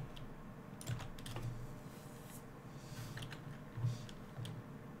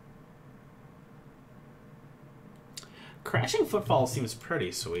 Crashing Footfall seems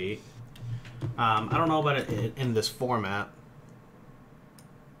pretty sweet. I don't know about it in this format,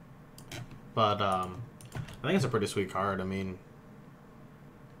 but I think it's a pretty sweet card. I mean,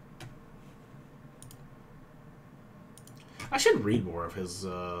 I should read more of his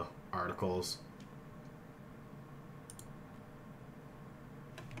articles.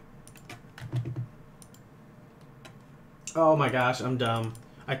 Oh my gosh, I'm dumb.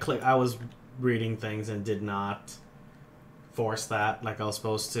 I was reading things and did not force that like I was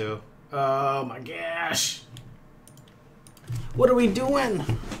supposed to. Oh my gosh. What are we doing?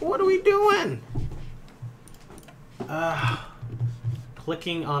 What are we doing?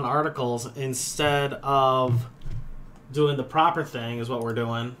 Clicking on articles instead of doing the proper thing is what we're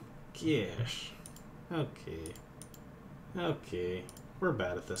doing. Gosh. Okay. Okay. We're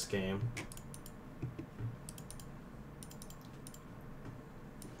bad at this game.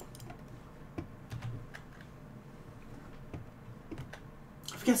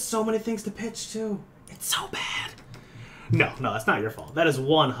 I've got so many things to pitch to. It's so bad. No, that's not your fault. That is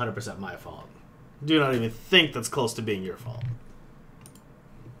 100% my fault. Do not even think that's close to being your fault.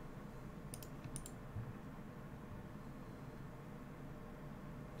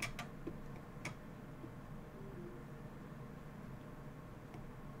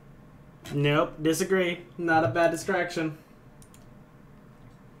 Nope, disagree. Not a bad distraction.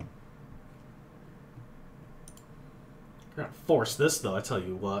 Gotta force this though, I tell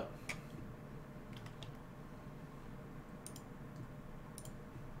you what.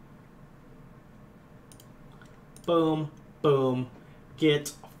 Boom, boom,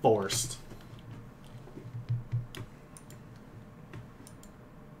 get forced.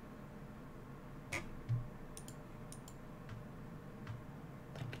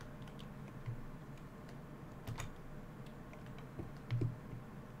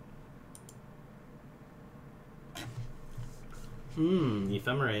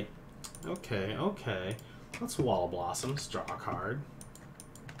 Ephemerate. Okay, okay. Let's Wall Blossoms. Draw a card.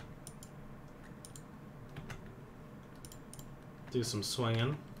 Do some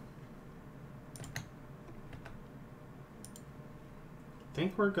swinging. I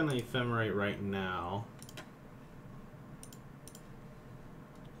think we're gonna Ephemerate right now.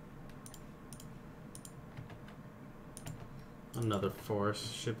 Another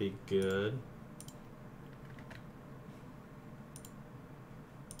force should be good.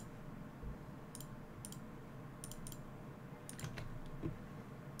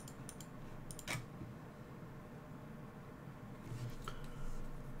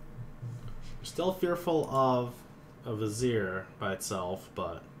 Still fearful of a Vizier by itself,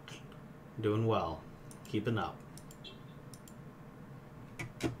 but doing well. Keeping up.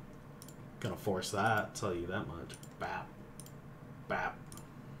 Gonna force that, tell you that much. Bap. Bap.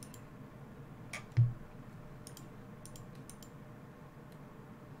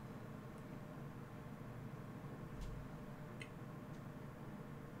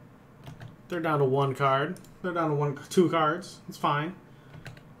 They're down to one card. They're down to two cards. It's fine.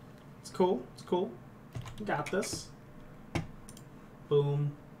 It's cool. It's cool. You got this.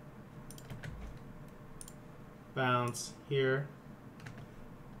 Boom. Bounce here.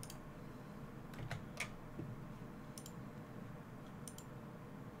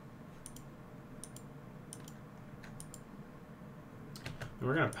 And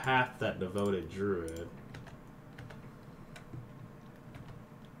we're going to path that Devoted Druid.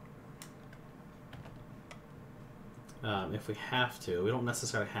 If we have to. We don't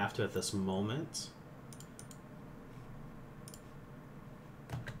necessarily have to at this moment.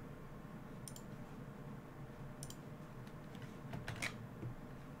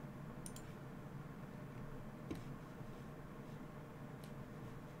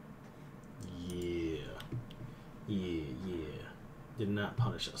 Yeah. Did not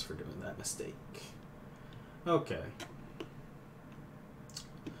punish us for doing that mistake. Okay.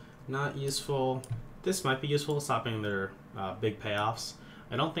 Not useful. This might be useful, stopping their big payoffs.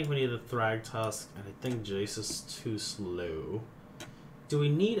 I don't think we need a Thrag Tusk, and I think Jace is too slow. Do we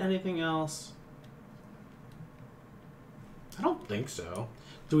need anything else? I don't think so.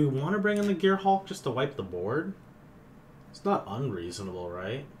 Do we want to bring in the Gear Hulk just to wipe the board? It's not unreasonable,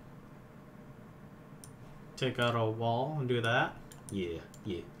 right? Take out a wall and do that? Yeah.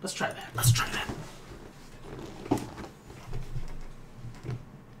 Let's try that. Let's try that.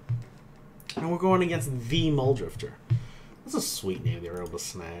 And we're going against the Muldrifter. That's a sweet name they were able to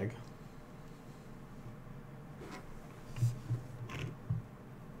snag.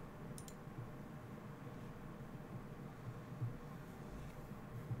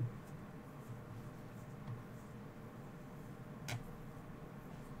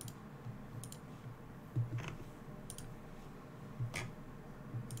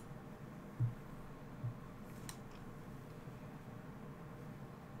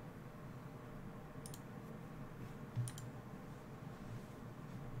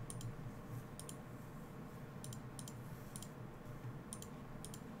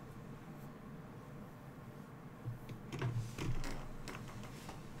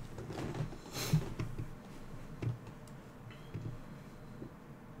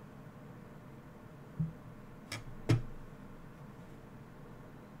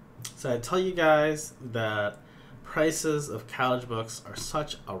 So I tell you guys that prices of college books are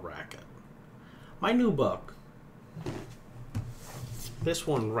such a racket. My new book, this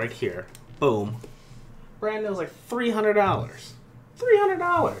one right here, boom, brand new is like $300.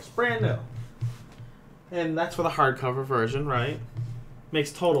 $300, brand new. And that's for the hardcover version, right?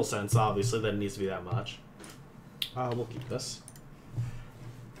 Makes total sense, obviously, that it needs to be that much. We'll keep this.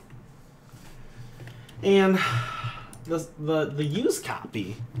 And the used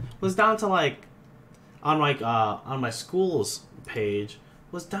copy was down to like on my school's page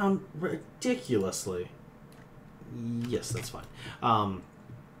was down ridiculously. Yes, that's fine. I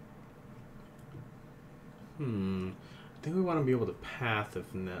think we want to be able to path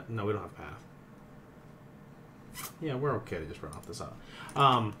if no, we don't have path. Yeah, we're okay to just run off this out.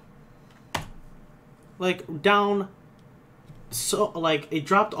 Like down, so like it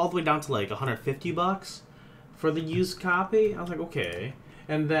dropped all the way down to like $150 for the used copy. I was like, okay,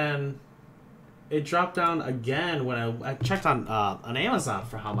 and then it dropped down again when I checked on Amazon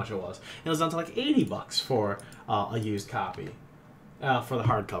for how much it was. It was down to like $80 for a used copy for the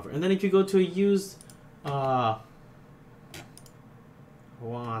hardcover. And then if you go to a used, want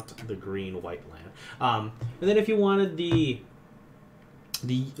the green white land. And then if you wanted the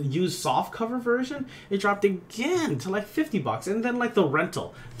used soft cover version, it dropped again to like $50. And then like the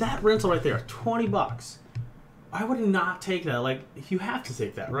rental, that rental right there, $20. I would not take that. Like, you have to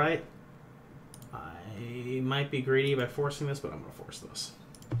take that, right? I might be greedy by forcing this, but I'm going to force this.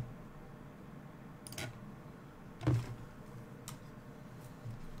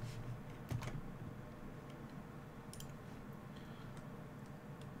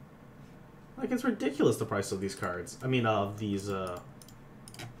 Like, it's ridiculous, the price of these cards. I mean, of these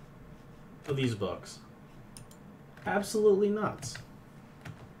books. Absolutely nuts.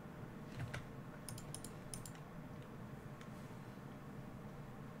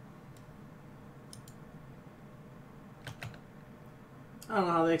 I don't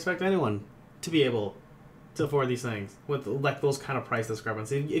know how they expect anyone to be able to afford these things with like those kind of price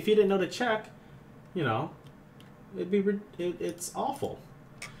discrepancies. If you didn't know to check, you know, it's awful.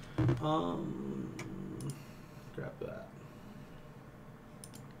 Grab that.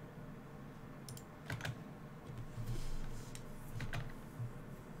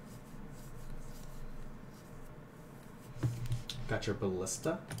 Got your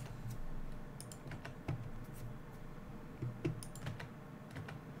ballista.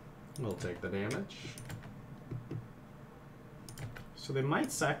 We'll take the damage. So they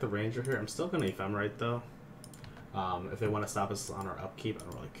might sack the ranger here. I'm still going to ephemerate though. If they want to stop us on our upkeep, I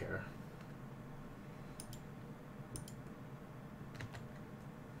don't really care.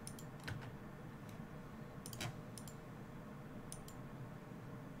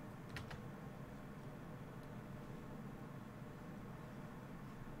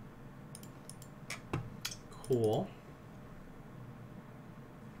 Cool.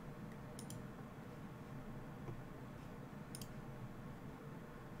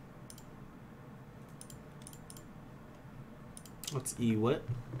 Let's Ewit.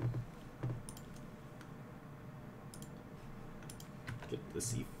 Get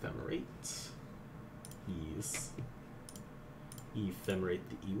this ephemerate. Yes. Ephemerate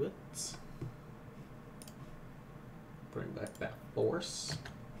the Ewit. Bring back that force.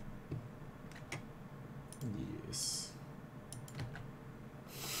 Yes.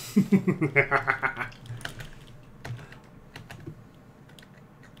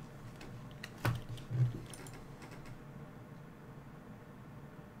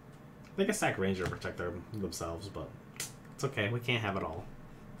 They can sack ranger to protect themselves, but it's okay. We can't have it all.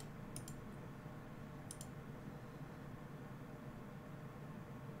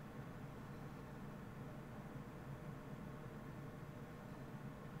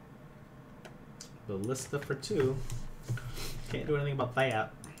 Ballista for 2. Can't do anything about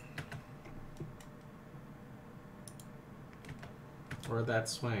that. Or that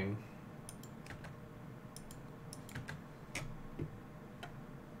swing.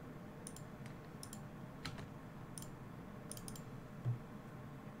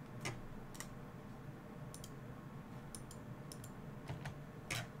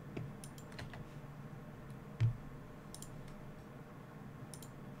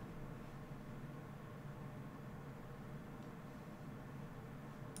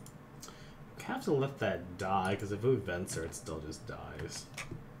 Have to let that die, because if we vents her, it still just dies.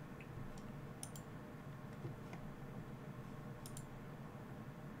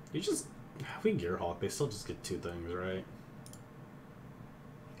 You just... If we Gearhulk, they still just get 2 things, right?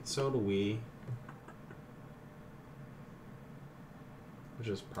 So do we. Which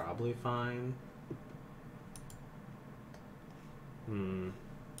is probably fine.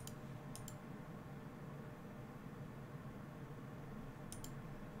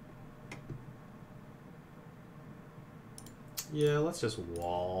 Yeah, let's just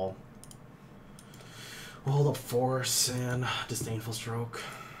wall the force and disdainful stroke.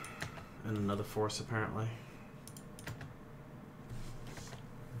 And another force, apparently.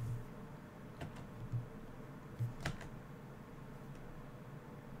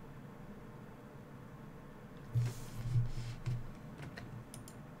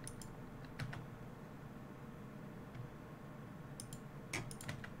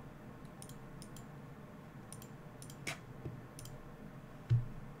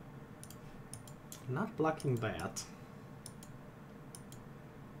 Not blocking that.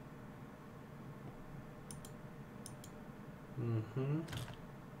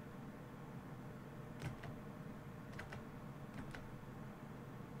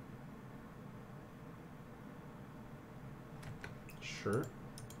 Sure.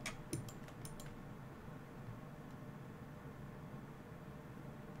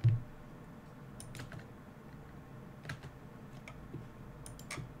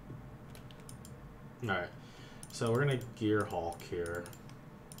 Alright, so we're going to Gearhulk here.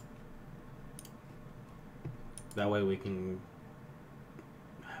 That way we can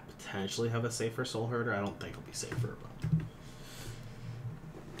potentially have a safer Soulherder. I don't think it'll be safer, but...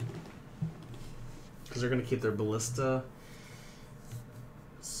 Because because they're going to keep their ballista.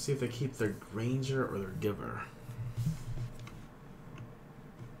 Let's see if they keep their ranger or their giver.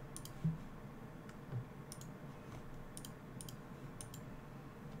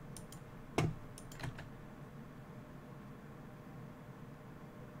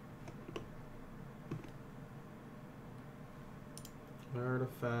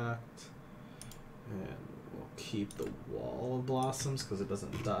 Artifact, and we'll keep the Wall of Blossoms because it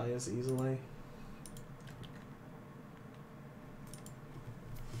doesn't die as easily.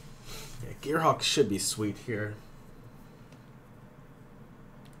 Yeah, Gearhawk should be sweet here.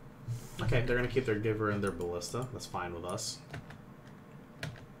 Okay, they're gonna keep their giver and their ballista. That's fine with us.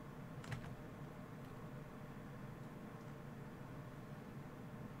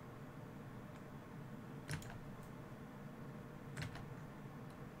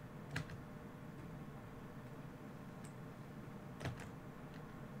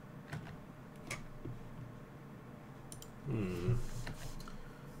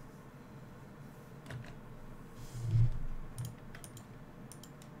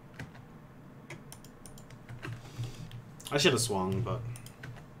 I should have swung, but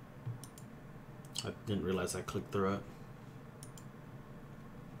I didn't realize I clicked through it.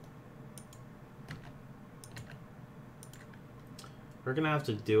 We're gonna have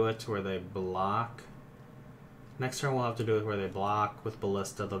to do it to where they block. Next turn we'll have to do it where they block with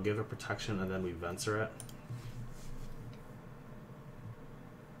ballista. They'll give it protection and then we venture it.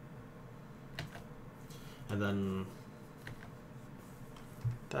 And then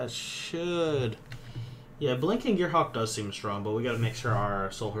that should... Yeah, Blinking Gearhawk does seem strong, but we gotta make sure our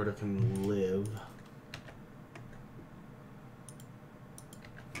Soulherder can live.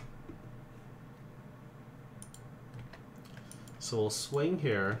 So we'll swing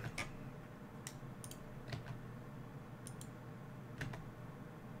here.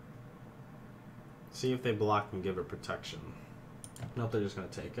 See if they block and give it protection. Nope, they're just gonna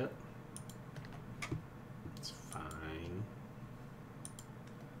take it. It's fine.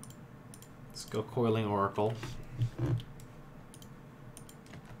 Let's go Coiling Oracle.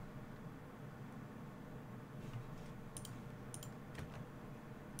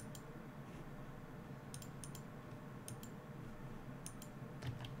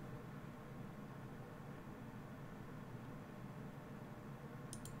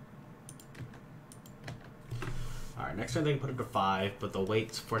 Alright, next turn they can put it to 5, but they'll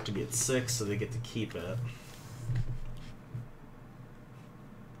wait for it to be at 6 so they get to keep it.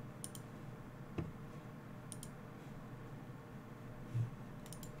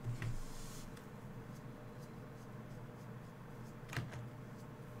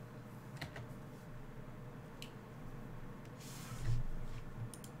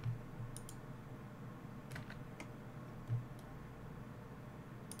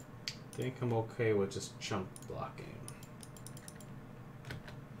 I think I'm okay with just chunk blocking.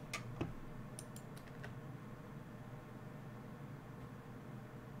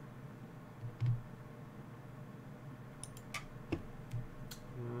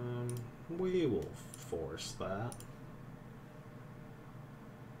 We will force that.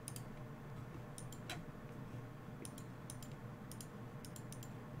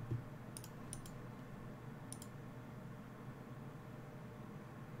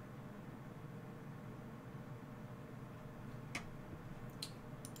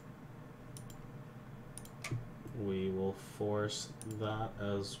 We will force that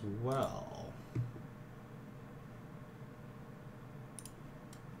as well.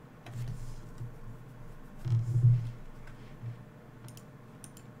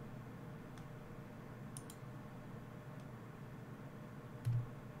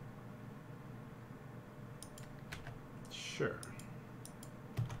 Sure.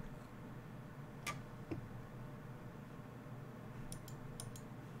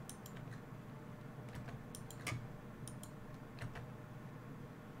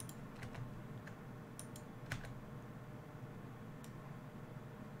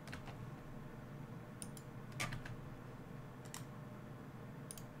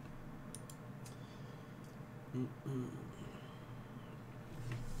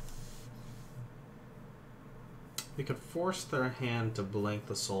 We could force their hand to blink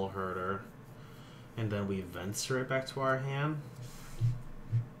the Soulherder, and then we venture it back to our hand.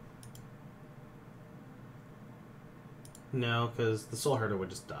 No, because the Soulherder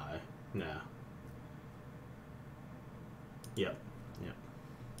would just die. No. Yep. Yep.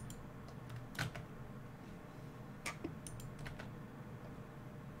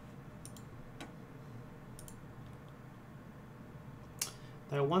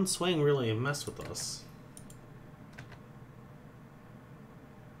 That one swing really messed with us.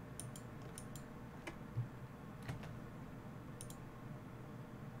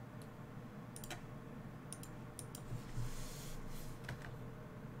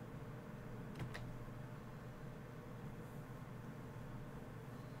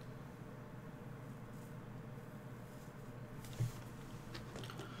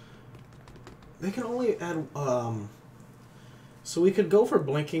 They can only add. So we could go for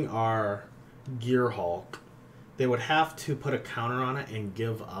blinking our Gear Hulk. They would have to put a counter on it and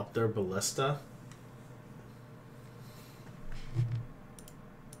give up their ballista.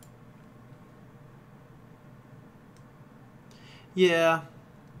 Yeah.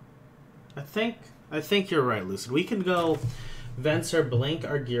 I think you're right, Lucid. We can go Venser, blink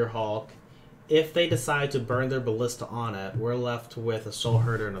our Gear Hulk. If they decide to burn their ballista on it, we're left with a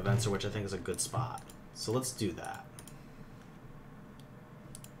Soulherder and a Venser, which I think is a good spot. So let's do that.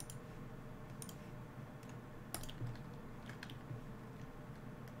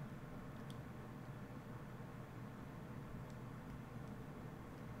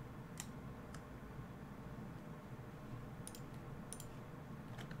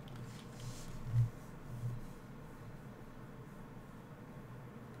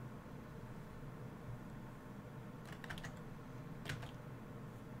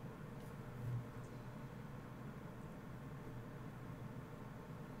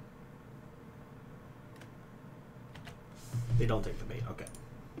 They don't take the bait. Okay.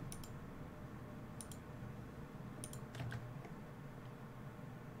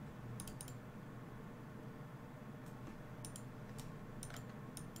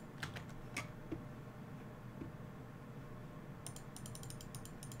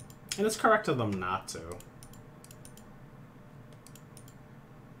 And it's correct of them not to.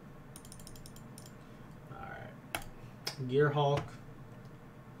 Alright. Gear Hulk.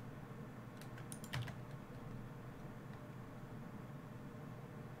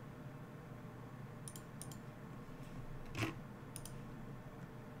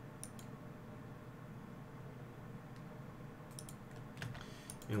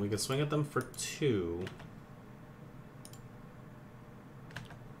 And we can swing at them for 2.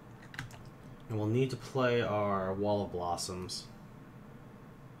 And we'll need to play our Wall of Blossoms.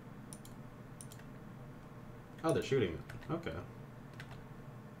 Oh, they're shooting it. Okay.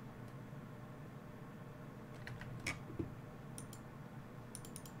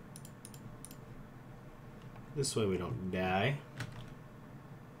 This way we don't die.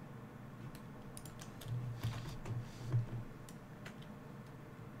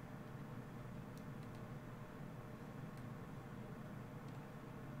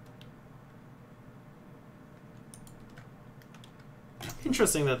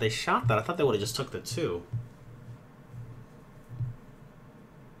 Interesting that they shot that. I thought they would have just took the 2.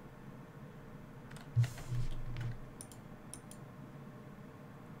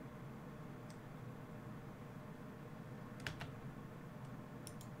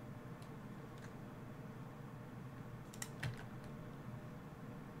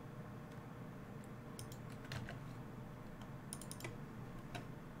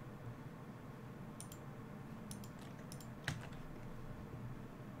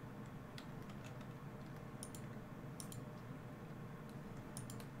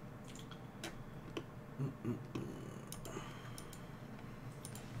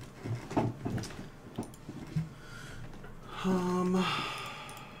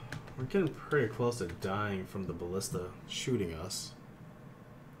 We're getting pretty close to dying from the ballista shooting us.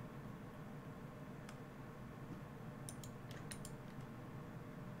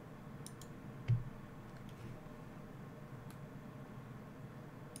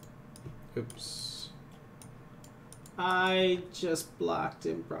 Oops. I just blocked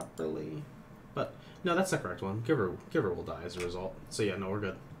improperly. But no, that's the correct one. Giver will die as a result. So yeah, no, we're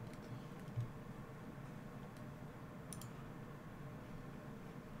good.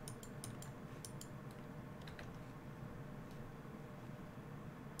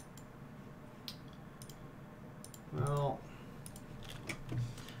 Well,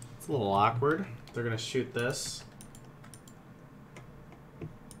 it's a little awkward. They're gonna shoot this.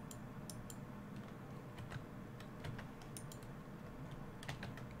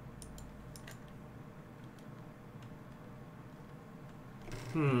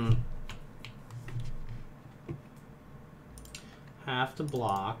 Have to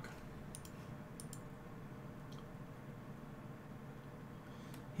block.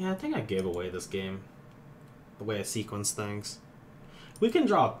 Yeah, I think I gave away this game. The way I sequence things. We can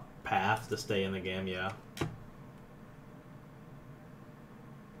draw a path to stay in the game, yeah.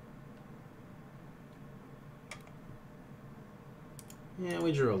 Yeah,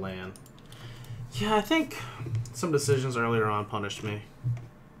 we drew a land. Yeah, I think some decisions earlier on punished me.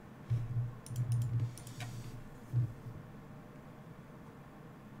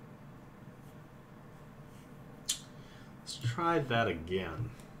 Let's try that again.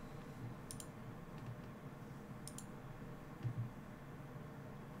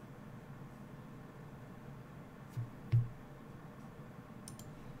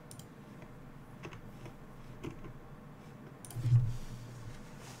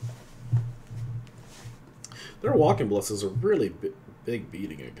 Their Walking Bliss is a really big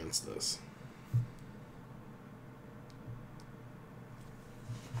beating against this.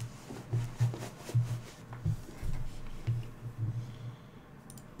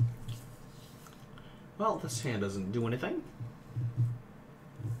 Well, this hand doesn't do anything.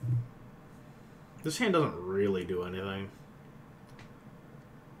 This hand doesn't really do anything.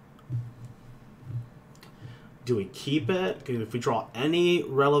 Do we keep it? If we draw any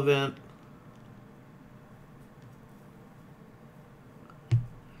relevant...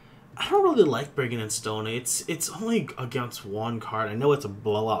 I don't really like bringing in Stoney. It's only against one card. I know it's a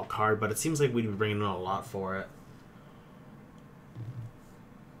blowout card, but it seems like we'd be bringing in a lot for it.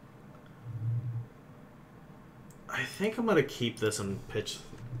 I think I'm going to keep this and pitch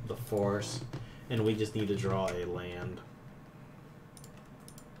the Force, and we just need to draw a land.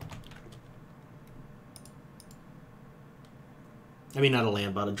 I mean, not a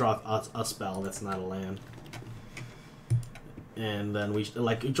land, but draw a spell that's not a land. And then we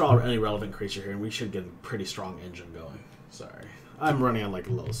draw any relevant creature here, and we should get a pretty strong engine going. Sorry. I'm running on, like,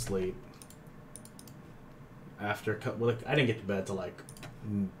 low sleep. After... Well, I didn't get to bed till, like,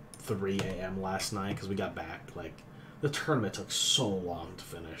 3 a.m. last night, because we got back. Like, the tournament took so long to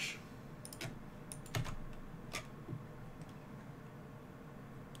finish.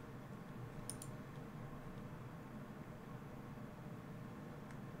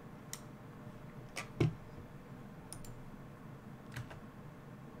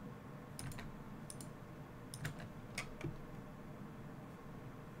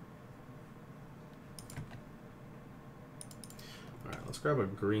 Let's grab a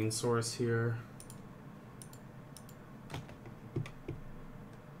green source here.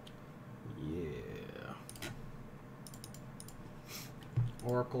 Yeah.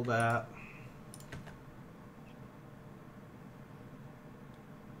 Oracle that.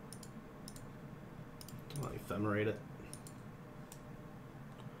 I'll ephemerate it.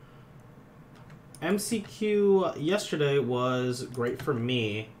 MCQ yesterday was great for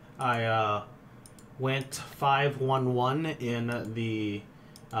me. I went 5-1-1 in the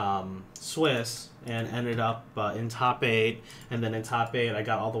Swiss and ended up in top 8. And then in top 8, I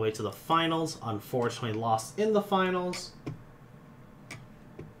got all the way to the finals. Unfortunately, lost in the finals.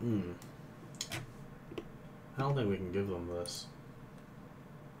 I don't think we can give them this.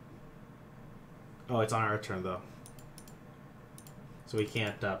 Oh, it's on our turn, though. So we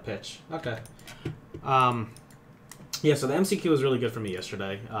can't pitch. Okay. Yeah, so the MCQ was really good for me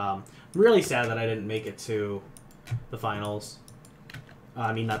yesterday. I'm really sad that I didn't make it to the finals.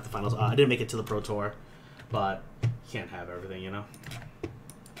 I mean, not the finals. I didn't make it to the Pro Tour, but you can't have everything, you know?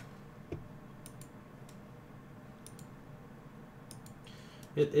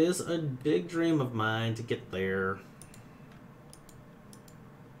 It is a big dream of mine to get there.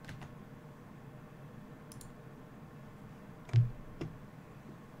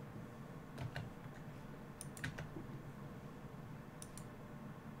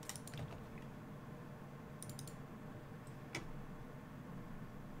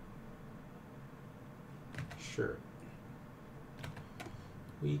 Sure.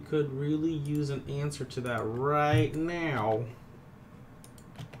 We could really use an answer to that right now.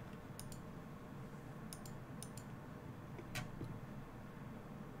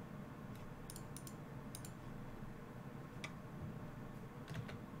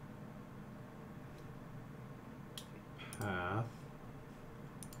 Path.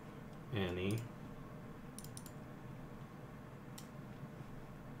 Any.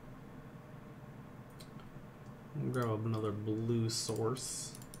 Grab another blue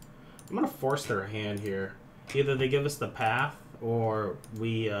source. I'm gonna force their hand here. Either they give us the path, or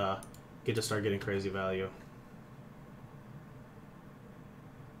we get to start getting crazy value.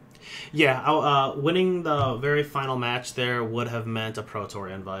 Yeah, winning the very final match there would have meant a Pro Tour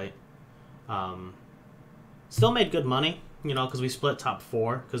invite. Still made good money, you know, because we split top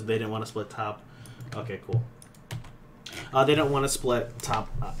 4, because they didn't want to split top... Okay, cool. They didn't want to split top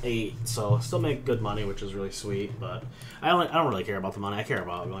 8, so still make good money, which is really sweet. But I don't really care about the money. I care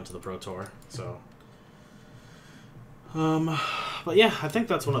about going to the Pro Tour. So, but yeah, I think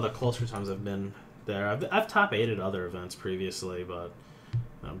that's one of the closer times I've been there. I've top 8 at other events previously, but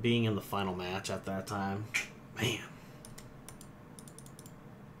being in the final match at that time, man.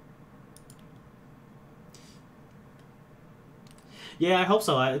 Yeah, I hope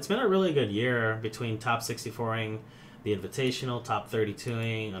so. It's been a really good year between top 64ing the Invitational, top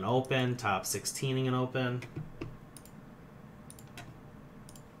 32ing an Open, top 16ing an Open.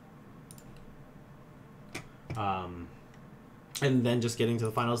 And then just getting to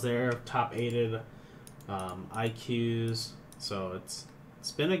the finals there, top 8'd IQs. So it's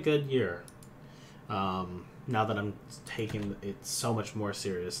been a good year. now that I'm taking it so much more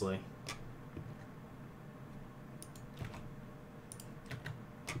seriously.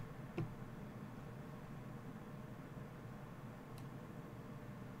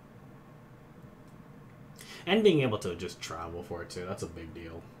 And being able to just travel for it too, that's a big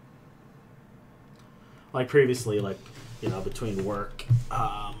deal. Like previously, like, you know, between work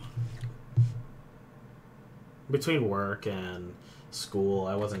and school,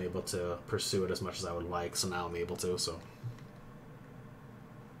 I wasn't able to pursue it as much as I would like, so now I'm able to, so.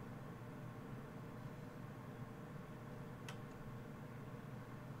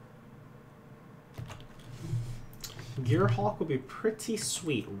 Gearhawk would be pretty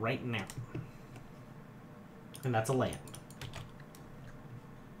sweet right now. And that's a land.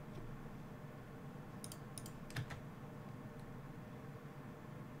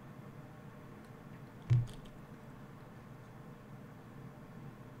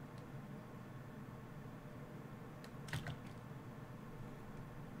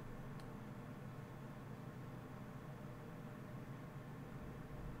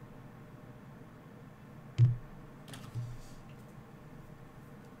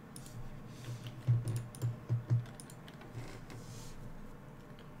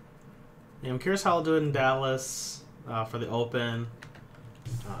 Yeah, I'm curious how I'll do it in Dallas for the Open.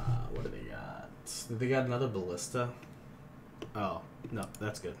 What do they got? Did they got another ballista? Oh, no,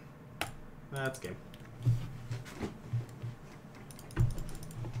 that's good. That's game.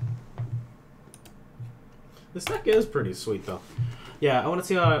 This deck is pretty sweet, though. Yeah, I want to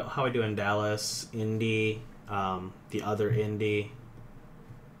see how I do in Dallas, Indy, the other Indy,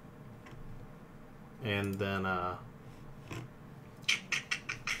 and then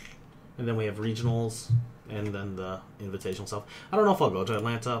we have regionals, and then the invitational stuff. I don't know if I'll go to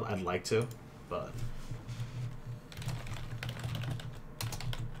Atlanta. I'd like to, but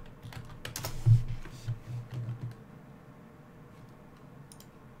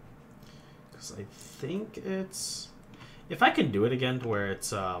because I think it's, if I can do it again to where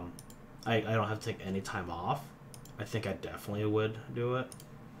it's I don't have to take any time off, I think I definitely would do it.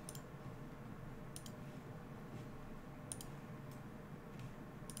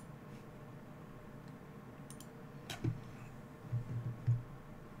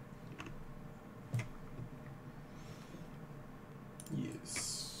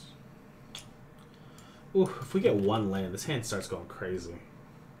 Yes. Ooh, if we get one land, this hand starts going crazy.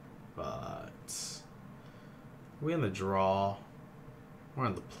 But are we in the draw? We're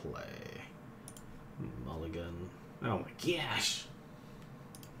on the play. Mulligan. Oh my gosh.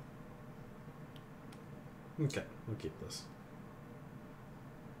 Okay, we'll keep this.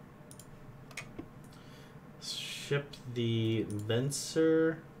 Ship the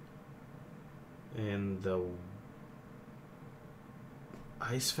Venser and the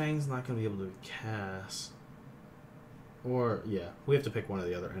Ice Fang's not going to be able to cast. Or, yeah, we have to pick one or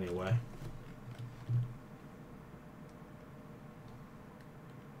the other anyway.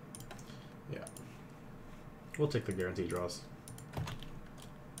 Yeah. We'll take the guaranteed draws.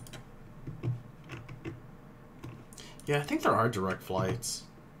 Yeah, I think there are direct flights.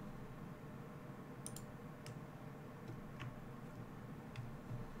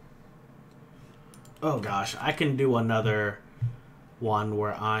 Oh gosh, I can do another one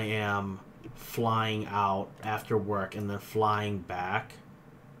where I am flying out after work and then flying back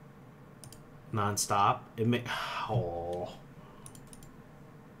non-stop. It may... Oh.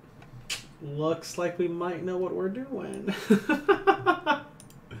 Looks like we might know what we're doing.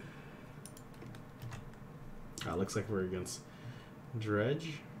 Looks like we're against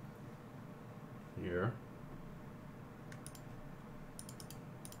Dredge. Here.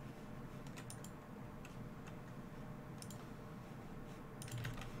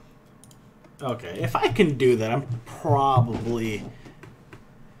 Okay, if I can do that, I'm probably...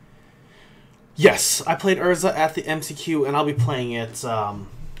 Yes, I played Urza at the MCQ, and I'll be playing it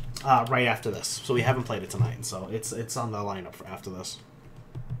right after this. So we haven't played it tonight, so it's on the lineup for after this.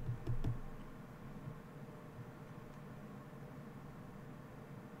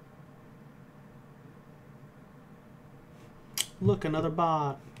 Look, another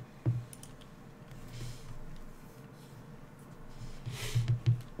bot.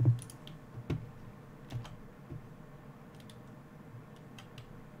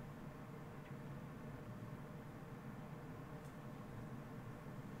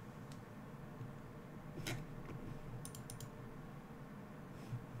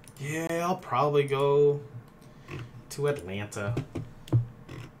 Yeah, I'll probably go to Atlanta.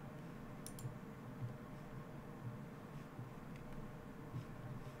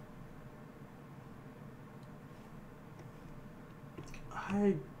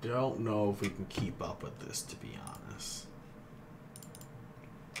 I don't know if we can keep up with this, to be honest.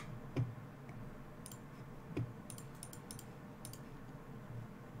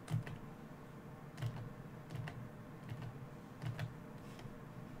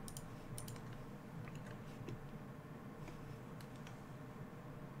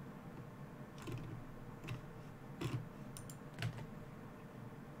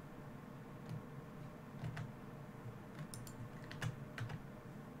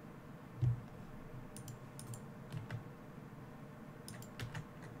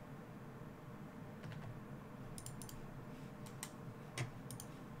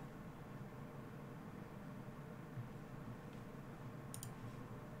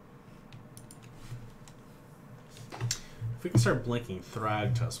 If we can start blinking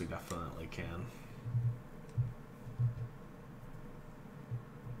Thragtusk, we definitely can.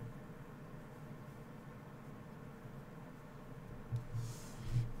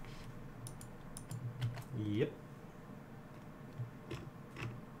 Yep.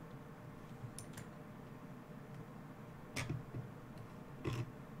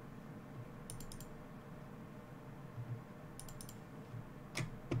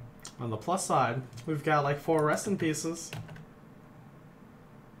 On the plus side, we've got like 4 rest in pieces.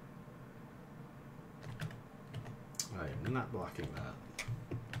 I am not blocking that.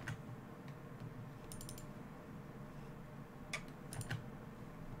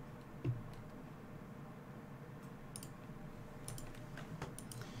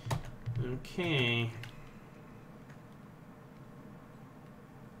 Okay.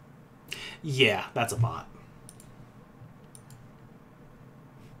 Yeah, that's a bot.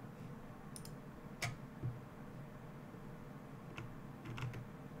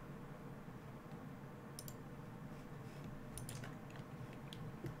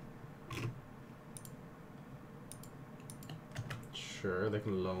 Sure, they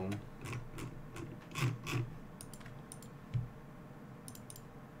can loam.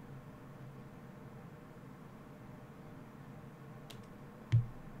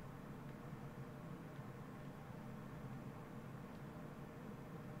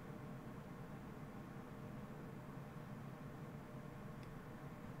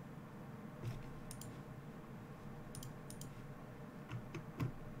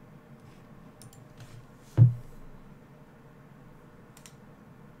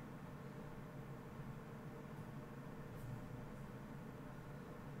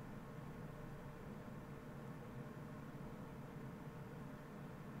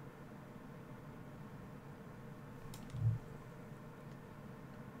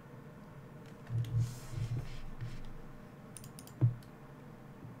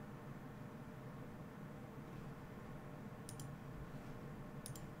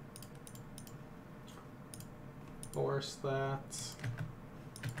 Force that.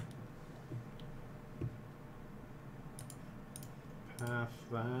 Path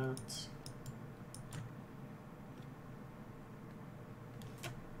that.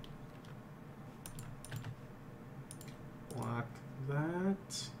 Block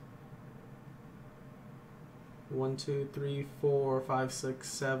that. 1, 2, 3, 4, 5, 6,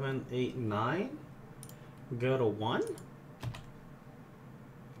 7, 8, 9. Go to 1.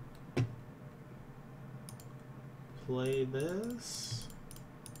 Play this.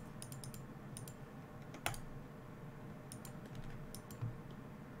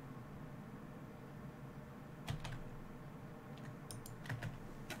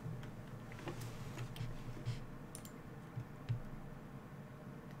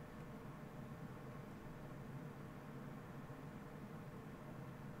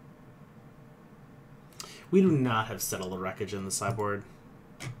 We do not have settled the wreckage in the sideboard.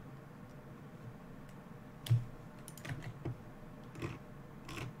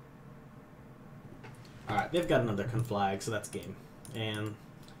 Alright, they've got another conflag, so that's game. And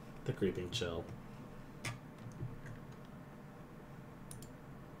the Creeping Chill.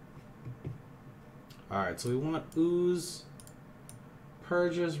 Alright, so we want Ooze.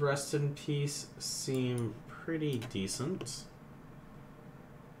 Purges, Rest in Peace seem pretty decent.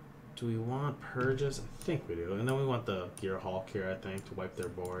 Do we want Purges? I think we do. And then we want the Gear Hulk here, I think, to wipe their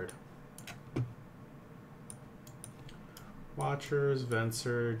board. Watchers,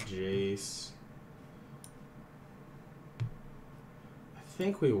 Venser, Jace. I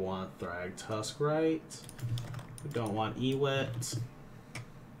think we want Thragtusk, right? We don't want Ewet.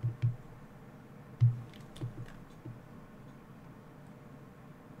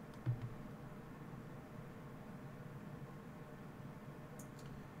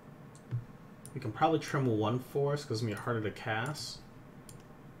 We can probably trim 1 force because it's going to be harder to cast.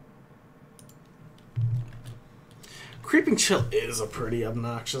 Creeping Chill is a pretty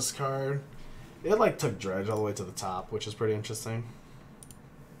obnoxious card. It like took Dredge all the way to the top, which is pretty interesting.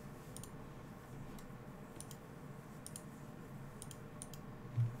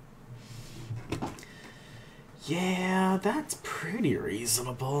 Yeah, that's pretty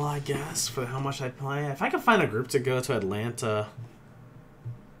reasonable, I guess, for how much I'd play. If I could find a group to go to Atlanta...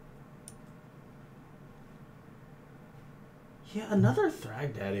 Yeah, another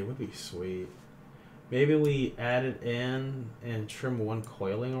Thrag Daddy would be sweet. Maybe we add it in and trim one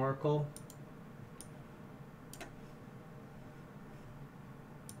Coiling Oracle.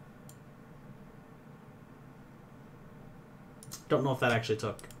 Don't know if that actually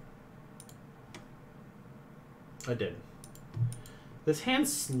took. I did. This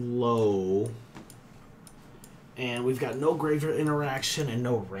hand's slow. And we've got no graveyard interaction and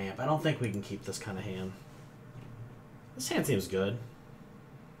no ramp. I don't think we can keep this kind of hand. This hand seems good.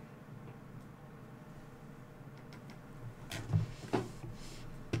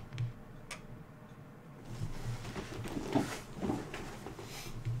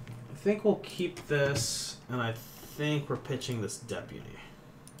 I think we'll keep this, and I think we're pitching this Deputy.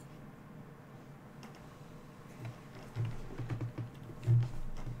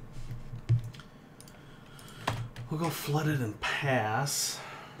 We'll go Flooded and pass.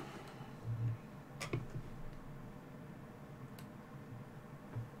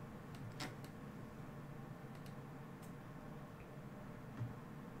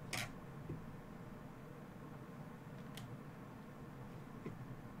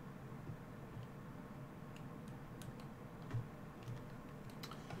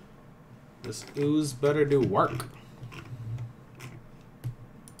 This ooze better do work.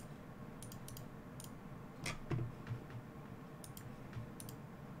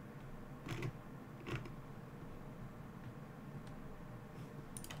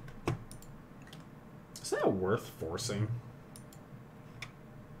 Is that worth forcing?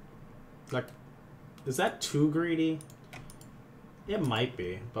 Like, is that too greedy? It might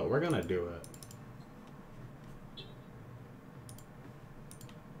be, but we're gonna do it.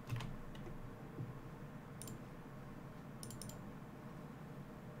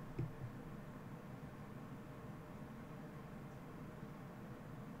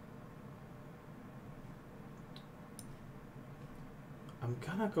 I'm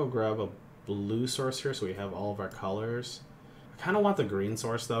gonna go grab a blue source here so we have all of our colors. I kind of want the green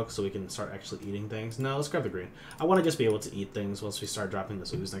source though so we can start actually eating things. No, let's grab the green. I want to just be able to eat things once we start dropping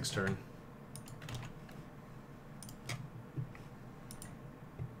this ooze next turn.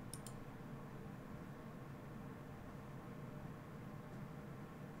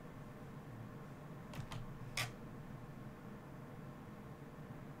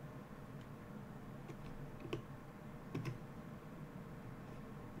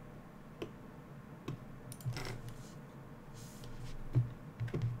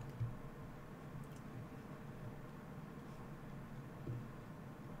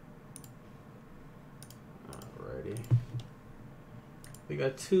 We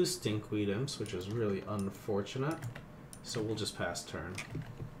got 2 Stinkweed Imps, which is really unfortunate. So we'll just pass turn.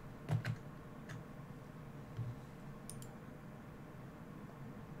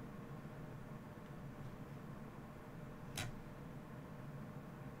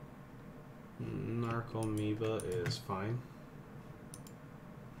 Narcomoeba is fine.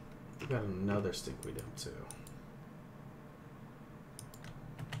 We got another Stinkweed Imp too.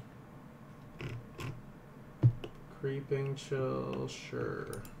 Creeping Chill,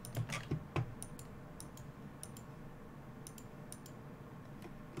 sure.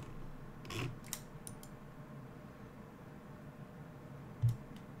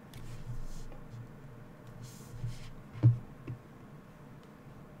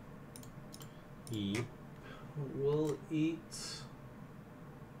 Yep. We'll eat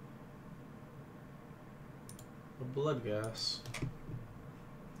a blood gas.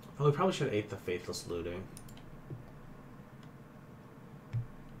 Oh, we probably should have ate the Faithless Looting.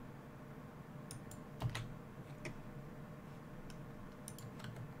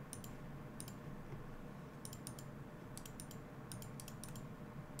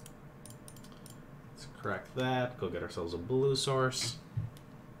 Correct that. Go get ourselves a blue source.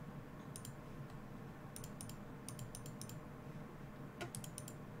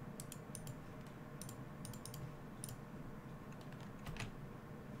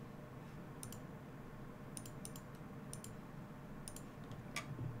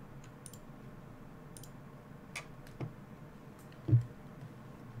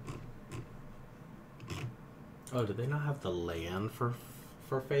 Oh, did they not have the land for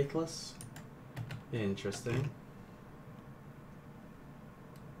Faithless? Interesting.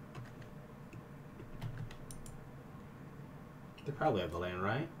 They probably have the land,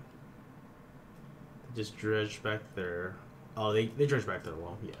 right? They just dredge back there. Oh, they dredge back there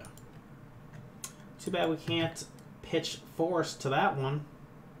well, yeah. Too bad we can't pitch force to that one.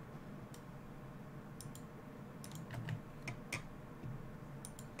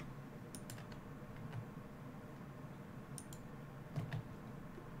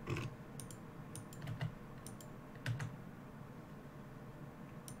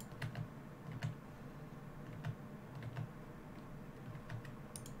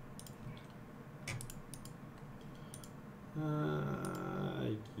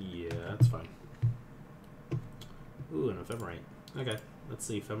 Yeah, that's fine. Ooh, an ephemerate. Okay, let's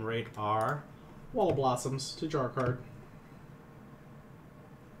see. Ephemerate are Wall of Blossoms to draw a card.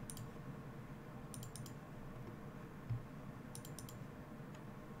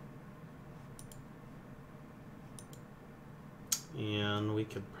 And we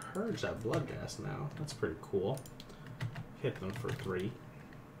can purge that blood gas now. That's pretty cool. Hit them for 3.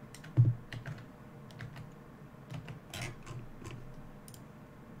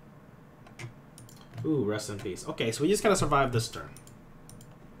 Ooh, rest in peace. Okay, so we just gotta survive this turn.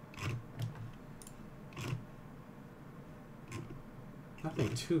 Nothing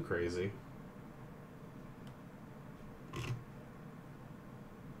too crazy.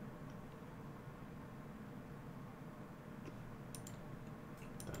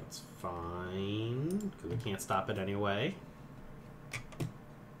 That's fine, because we can't stop it anyway.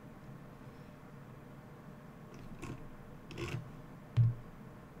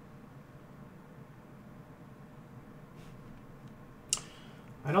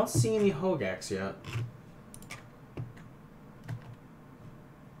 I don't see any Hogaaks yet.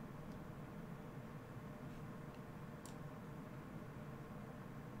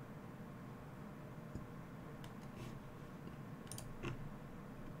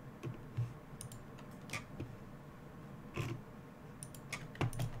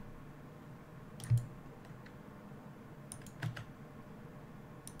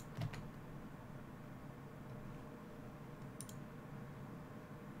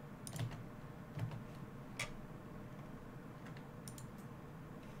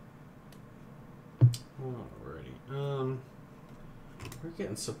 Alrighty. We're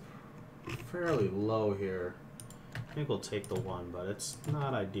getting fairly low here. I think we'll take the 1, but it's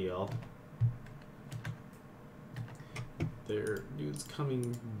not ideal. Their dude's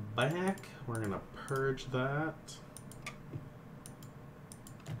coming back. We're gonna purge that.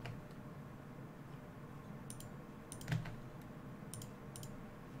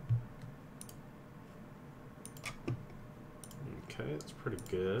 Okay, that's pretty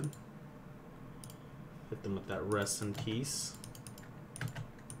good. Hit them with that rest in peace.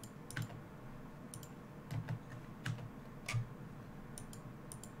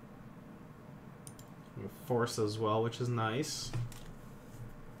 Force as well, which is nice.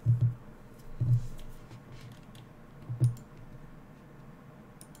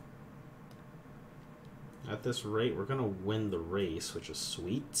 At this rate, we're gonna win the race, which is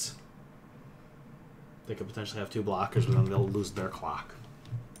sweet. They could potentially have 2 blockers, but then they'll lose their clock.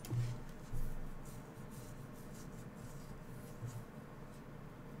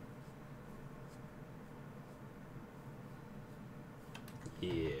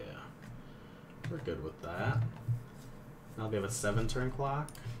 Yeah. We're good with that. Now they have a 7-turn clock.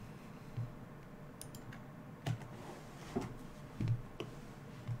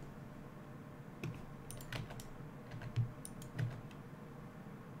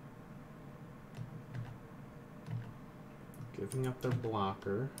 Giving up their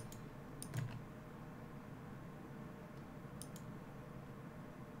blocker.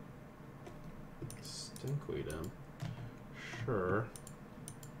 Stinkweed him. Sure.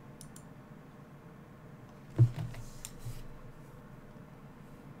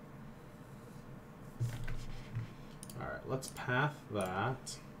 Alright, let's path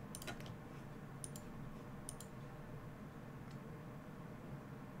that.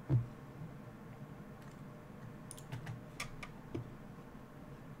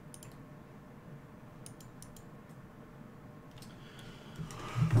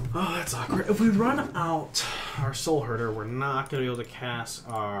 Oh, that's awkward. If we run out our Soulherder, we're not going to be able to cast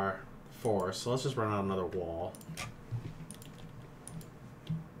our force, so let's just run out another wall.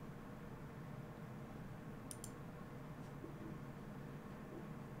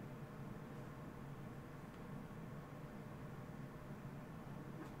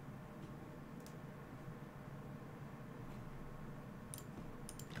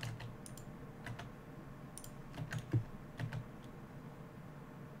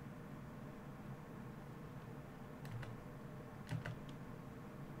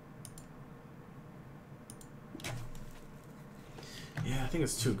 think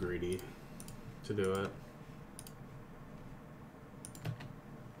it's too greedy to do it.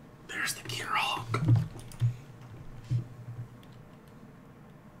 There's the Gear Hawk.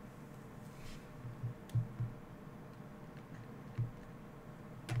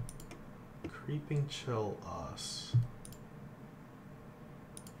 Creeping Chill us.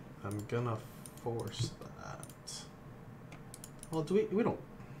 I'm gonna force that. Well, do we don't.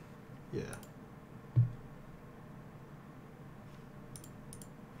 Yeah.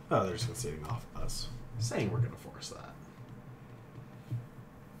 Oh, they're just conceding off us. Saying we're gonna force that.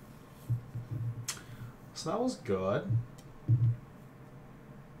 So that was good.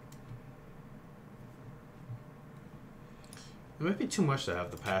 It might be too much to have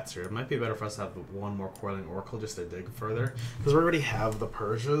the Pats here. It might be better for us to have one more Coiling Oracle just to dig further. Because we already have the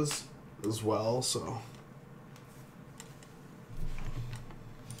Persias as well, so...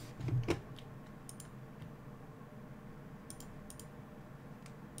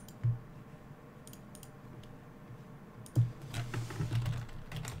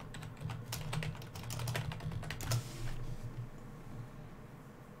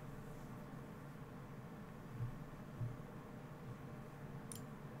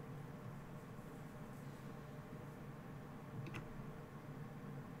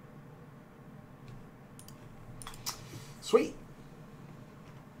 Sweet.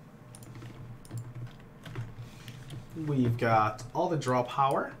 We've got all the draw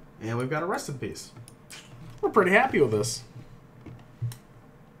power, and we've got a Rest in Peace. We're pretty happy with this.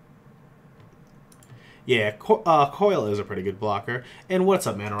 Yeah, Coil is a pretty good blocker. And what's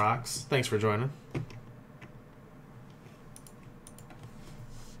up, Manarox? Thanks for joining.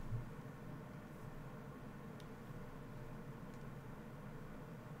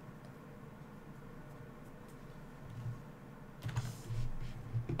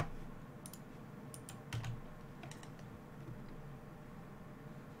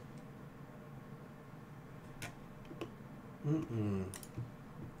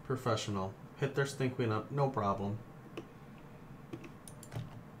 Professional. Hit their Stink Queen up, no problem.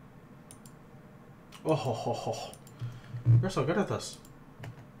 Oh ho ho ho. You're so good at this.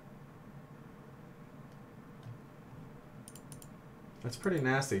 That's pretty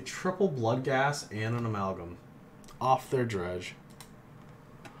nasty. Triple Blood Gas and an Amalgam. Off their dredge.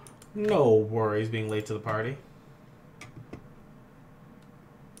 No worries being late to the party.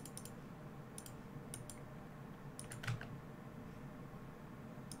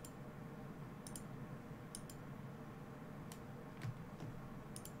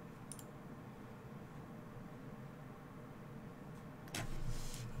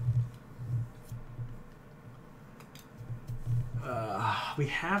 We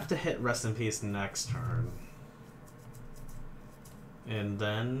have to hit Rest in Peace next turn. And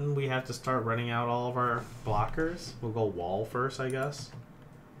then we have to start running out all of our blockers. We'll go Wall first, I guess.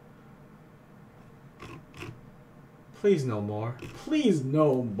 Please no more. Please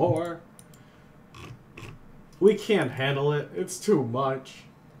no more. We can't handle it. It's too much.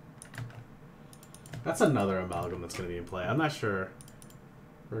 That's another Amalgam that's going to be in play. I'm not sure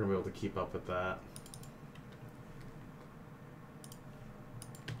we're going to be able to keep up with that.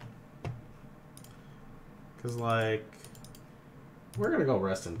 Because, like, we're going to go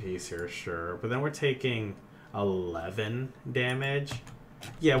Rest in Peace here, sure. But then we're taking 11 damage.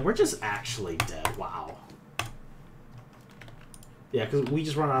 Yeah, we're just actually dead. Wow. Yeah, because we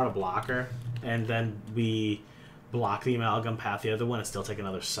just run out of blocker. And then we block the Amalgam, path the other one, and still take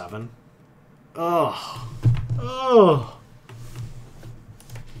another 7. Ugh. Ugh.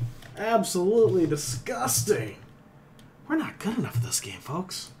 Absolutely disgusting. We're not good enough at this game,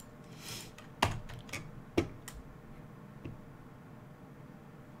 folks.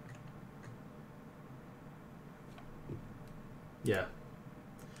 Yeah.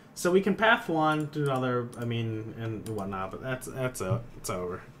 So we can path one to another, I mean, and whatnot, but that's it. It's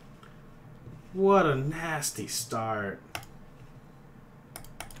over. What a nasty start.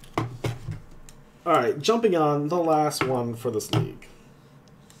 Alright, jumping on the last one for this league.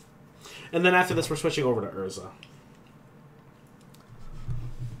 And then after this, we're switching over to Urza.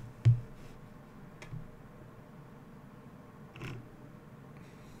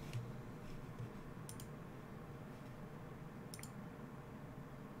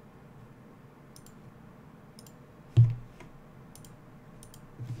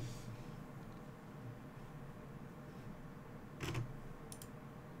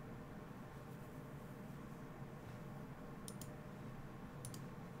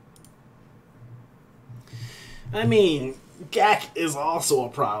 I mean, Gak is also a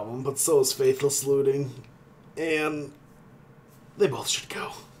problem, but so is Faithless Looting. And they both should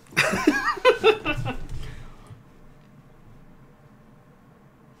go.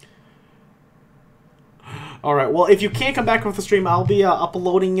 All right. Well, if you can't come back with the stream, I'll be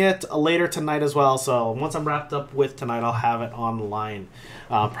uploading it later tonight as well. So once I'm wrapped up with tonight, I'll have it online,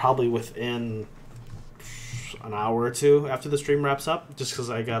 probably within an hour or two after the stream wraps up, just because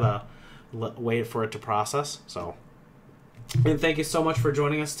I gotta wait for it to process. So, and thank you so much for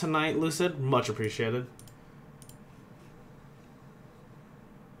joining us tonight, Lucid. Much appreciated.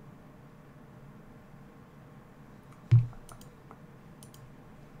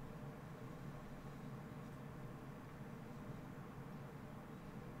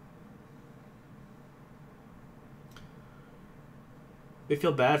 They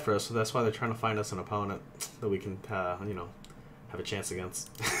feel bad for us, so that's why they're trying to find us an opponent that we can, you know, have a chance against.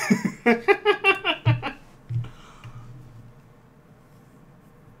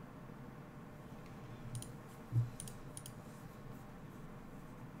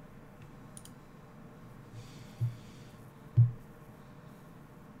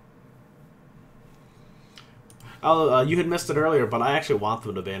 Oh, you had missed it earlier, but I actually want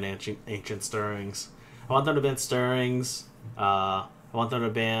them to ban Ancient Stirrings. I want them to ban Stirrings. I want them to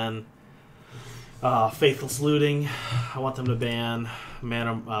ban Faithless Looting. I want them to ban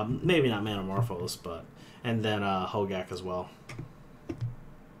Mana, maybe not Manamorphose, but and then Hogak as well.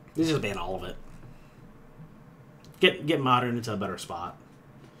 They just ban all of it. Get Modern into a better spot,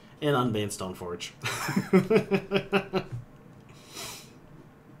 and unban Stoneforge.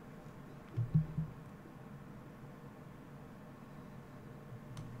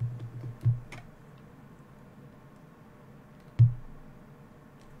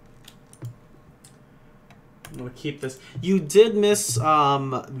 I'm gonna keep this. You did miss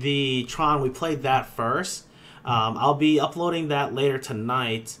the Tron. We played that first. I'll be uploading that later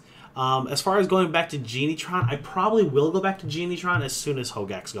tonight. As far as going back to Genitron, I probably will go back to Genitron as soon as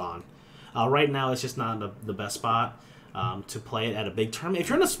Hogak's gone. Right now, it's just not the best spot to play it at a big tournament. If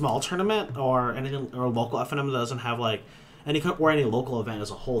you're in a small tournament or anything, or a local FNM that doesn't have like any local event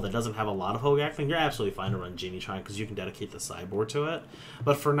as a whole that doesn't have a lot of Hogak, then you're absolutely fine to run Genitron because you can dedicate the sideboard to it.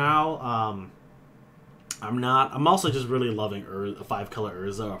 But for now, I'm not. I'm also just really loving a 5-color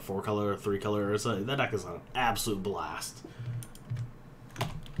Urza, a 4-color, 3-color Urza. That deck is an absolute blast.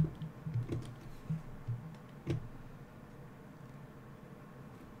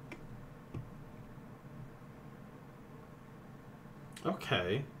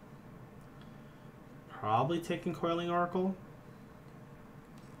 Okay. Probably taking Coiling Oracle.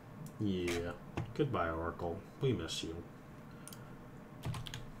 Yeah. Goodbye, Oracle. We miss you.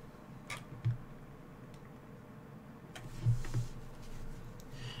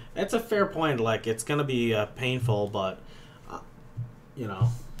 It's a fair point. Like, it's going to be painful, but, you know.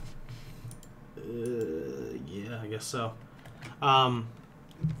 Yeah, I guess so.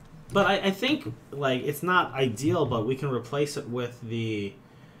 But I think, like, it's not ideal, but we can replace it with the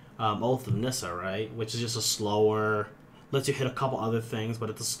Oath of Nissa, right? Which is just a slower, lets you hit a couple other things, but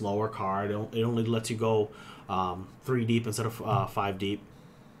it's a slower card. It only lets you go 3 deep instead of 5 deep.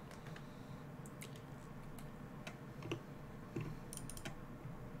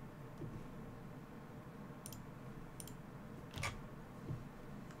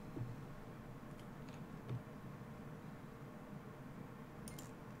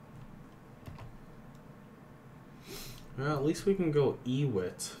 Well, at least we can go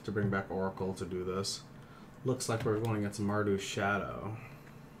Ewit to bring back Oracle to do this. Looks like we're going against Marduk's Shadow.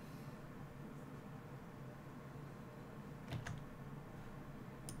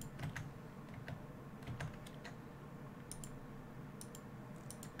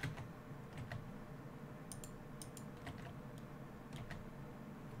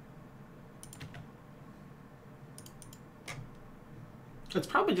 It's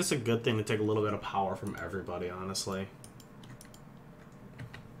probably just a good thing to take a little bit of power from everybody, honestly.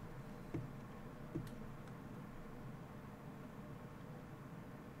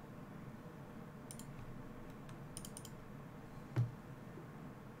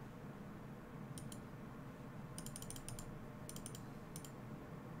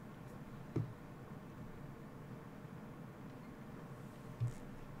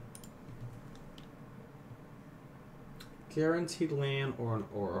 Guaranteed land or an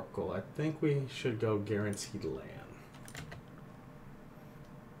Oracle? I think we should go guaranteed land.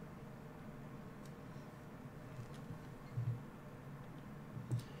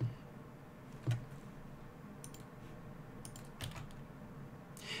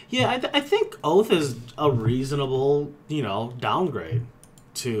 Yeah, I think Oath is a reasonable, you know, downgrade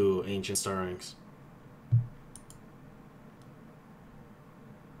to Ancient Stirrings.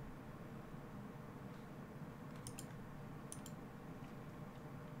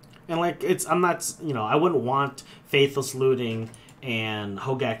 And, like, I'm not, you know, I wouldn't want Faithless Looting and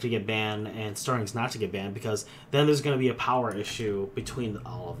Hogak to get banned and Stirrings not to get banned, because then there's going to be a power issue between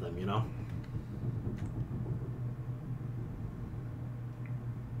all of them, you know?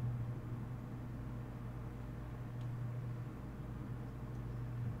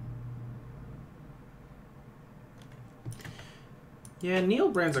 Yeah,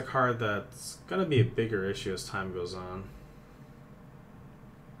 Neilbrand's a card that's going to be a bigger issue as time goes on.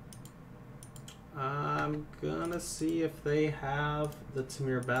 I'm gonna see if they have the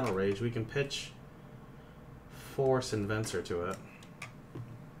Tamir Battle Rage. We can pitch Force and Venser to it.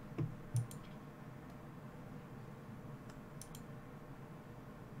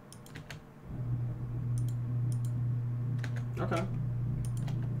 Okay.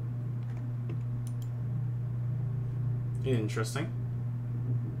 Interesting.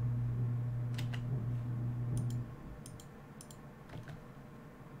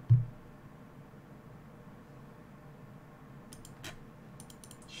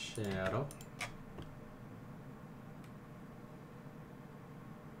 Shadow.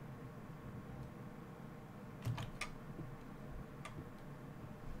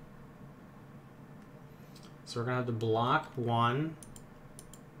 So we're gonna have to block one,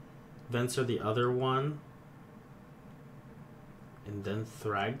 Venser the other one, and then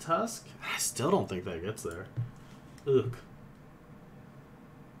Thragtusk? I still don't think that gets there. Ugh.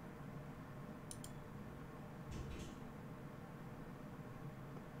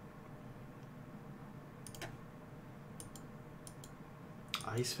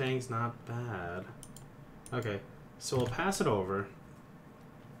 Ice Fang's not bad. Okay, so we'll pass it over.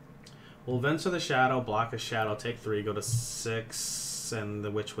 We'll Venser the Shadow, block a Shadow, take 3, go to 6, and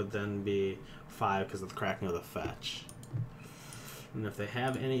the Witch would then be 5 because of the cracking of the fetch. And if they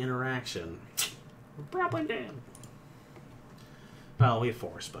have any interaction, we're probably dead. Well, we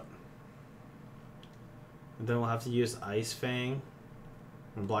force, but... And then we'll have to use Ice Fang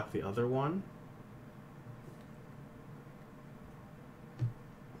and block the other one.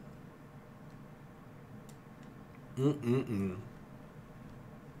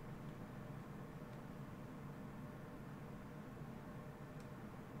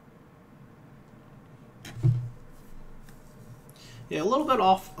 Yeah, a little bit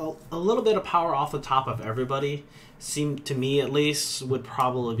off, a little bit of power off the top of everybody, seemed to me at least, would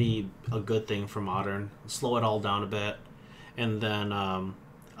probably be a good thing for Modern. Slow it all down a bit, and then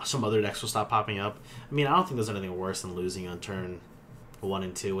some other decks will stop popping up. I mean, I don't think there's anything worse than losing on turn 1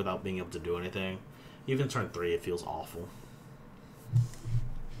 and 2 without being able to do anything. Even turn 3, it feels awful.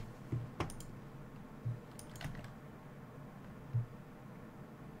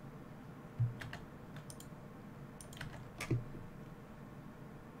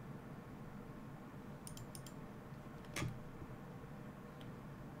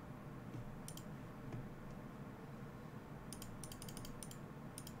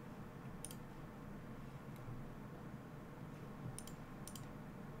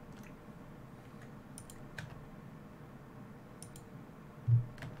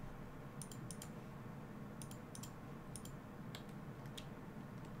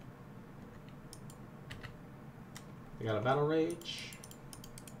 They got a Battle Rage.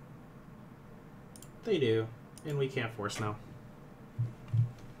 They do. And we can't force now.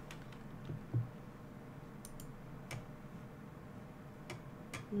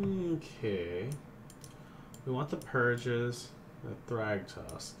 Okay. We want the Purges, the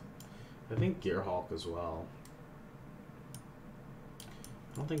Thragtusk. I think Gearhulk as well.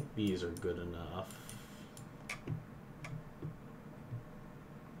 I don't think bees are good enough.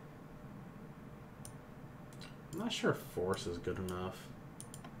 I'm not sure if Force is good enough.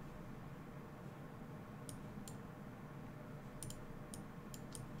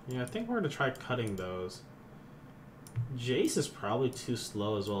 Yeah, I think we're going to try cutting those. Jace is probably too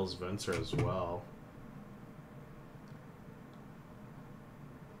slow, as well as Venser as well.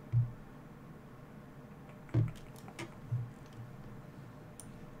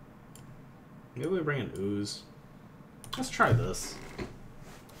 Maybe we bring an Ooze. Let's try this.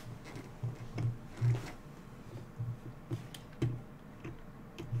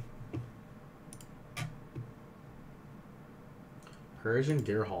 Persian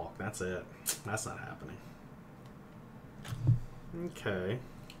Gearhulk, that's it. That's not happening. Okay.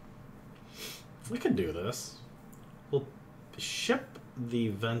 We could do this. We'll ship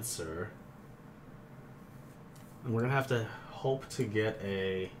the Venser. And we're gonna have to hope to get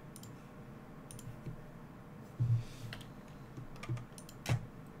a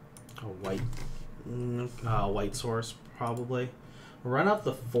white source, probably. We'll run up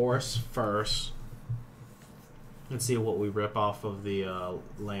the Force first and see what we rip off of the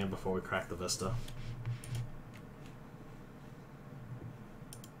land before we crack the Vista.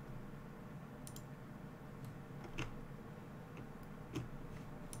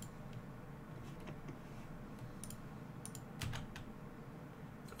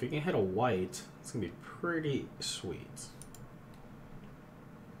 If we can hit a white, it's going to be pretty sweet.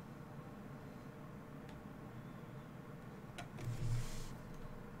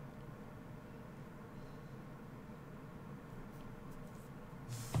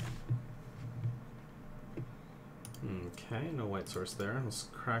 Okay, no white source there. Let's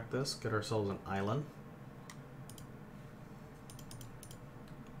crack this, get ourselves an island.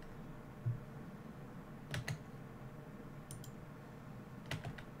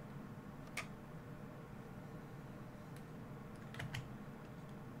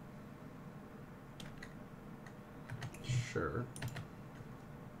 Sure.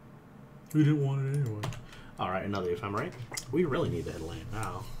 We didn't want it anyway. Alright, another ephemerate. We really need that land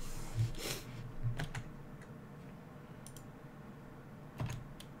now.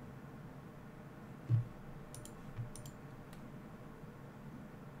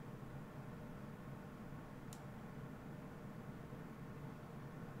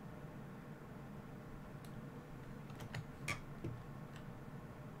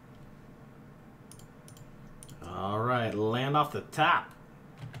 Alright, land off the top.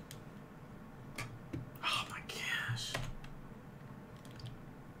 Oh my gosh.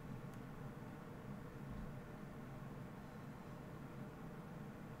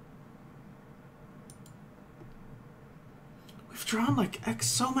 We've drawn like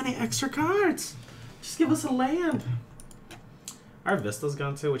so many extra cards. Just give us a land. Our Vista's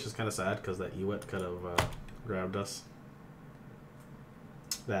gone too, which is kind of sad because that Ewit could have grabbed us.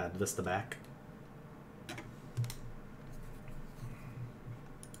 That Vista back.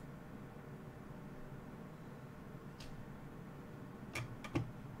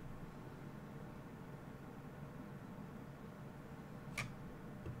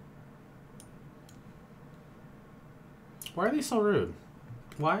 Why are they so rude?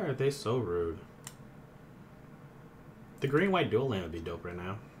 Why are they so rude? The green-white dual land would be dope right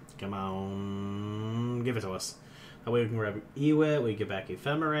now. Come on. Give it to us. That way we can grab Ewit, we get back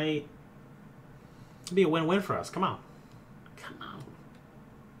Ephemerate. It'd be a win-win for us. Come on. Come on.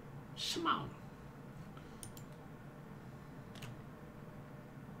 Come on.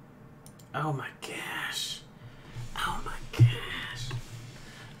 Oh my gosh. Oh my gosh.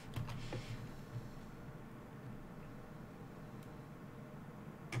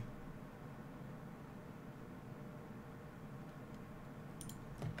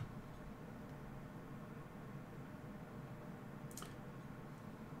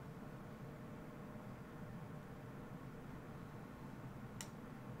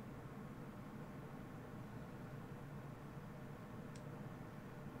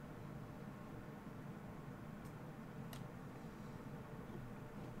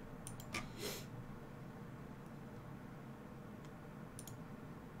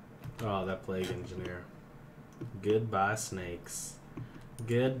 Oh, that Plague Engineer. Goodbye, snakes.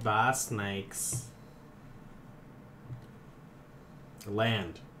 Goodbye, snakes.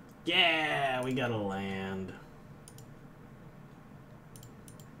 Land. Yeah, we got a land.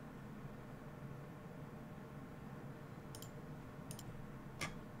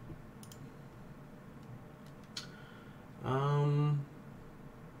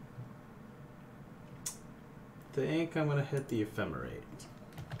 Think I'm gonna hit the Ephemerate.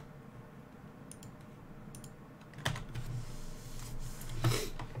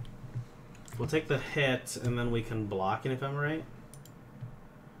 We'll take the hit, and then we can block an Ephemerate.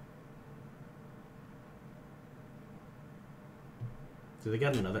 Do they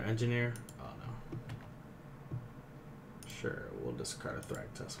got another Engineer? Oh, no. Sure, we'll discard a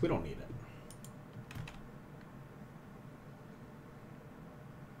Thragtusk. We don't need it.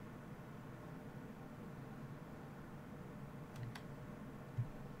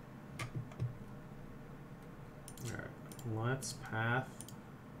 Alright, let's path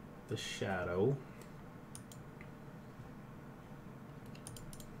the Shadow.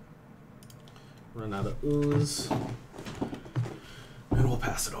 Run out of ooze. And we'll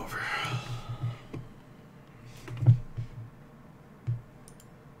pass it over.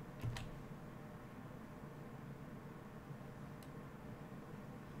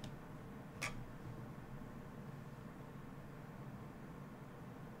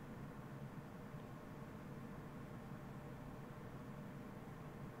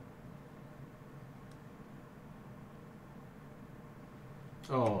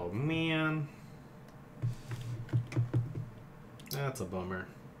 Oh, man. That's a bummer.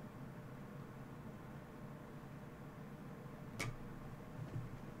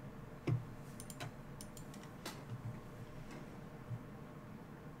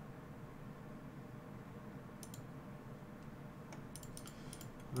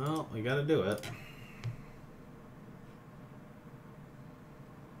 Well, we gotta do it.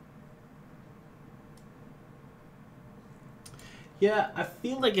 Yeah, I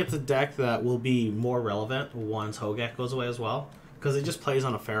feel like it's a deck that will be more relevant once Hogak goes away as well, because it just plays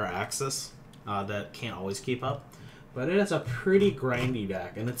on a fair axis that can't always keep up. But it is a pretty grindy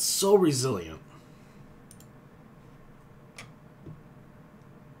deck, and it's so resilient.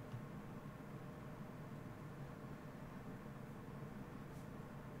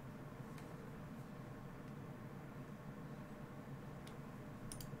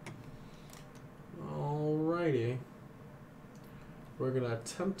 Alrighty. We're going to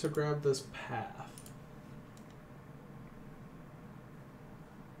attempt to grab this path.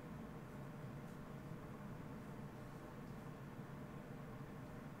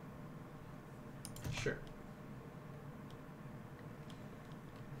 Sure.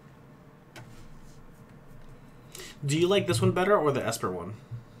 Do you like this one better or the Esper one?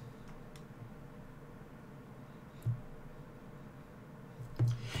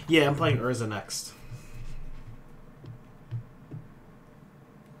 Yeah, I'm playing Urza next.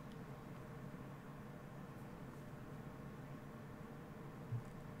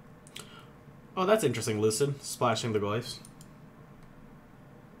 Oh, that's interesting, Lucid. Splashing the glyphs.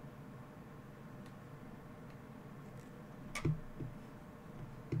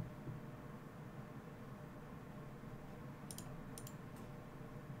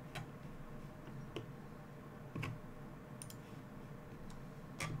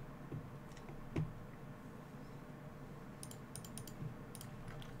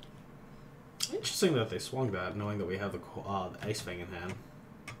 Interesting that they swung that, knowing that we have the Ice Fang in hand.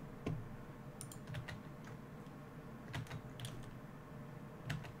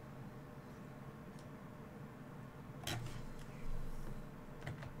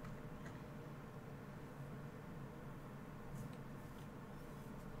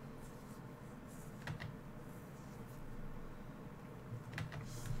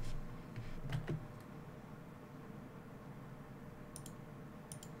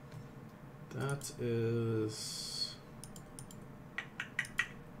 That is... I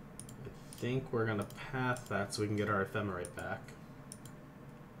think we're going to path that so we can get our Ephemerate back.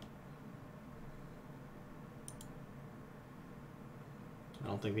 I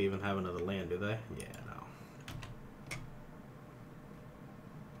don't think they even have another land, do they? Yeah, no.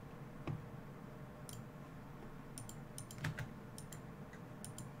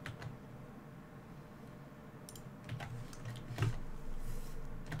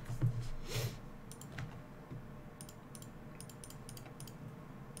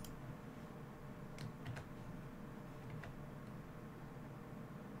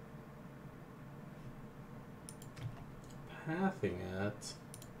 Pathing it.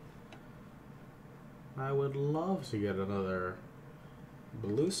 I would love to get another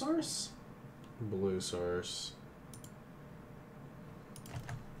blue source. Blue source.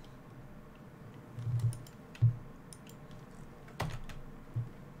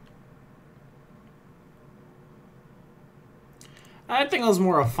 I think it was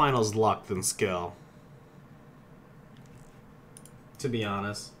more of finals luck than skill. To be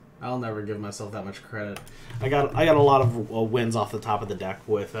honest. I'll never give myself that much credit. I got a lot of wins off the top of the deck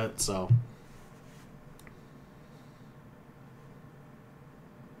with it, so.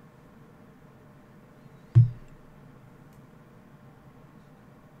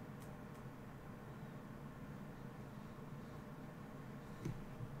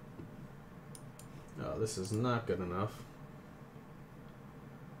 Oh, this is not good enough.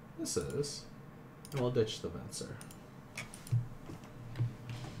 This is. And we'll ditch the Venser.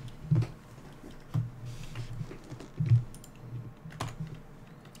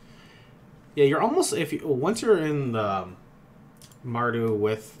 Yeah, you're almost once you're in the Mardu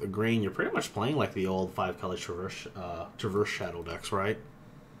with the green, you're pretty much playing like the old 5-color Traverse Shadow decks, right?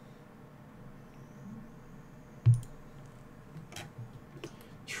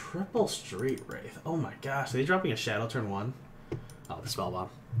 Triple Street Wraith. Oh my gosh, are they dropping a Shadow turn 1? Oh, the Spellbomb.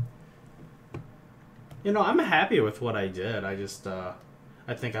 You know, I'm happy with what I did. I just, I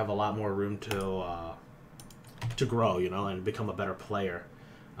think I have a lot more room to grow, you know, and become a better player.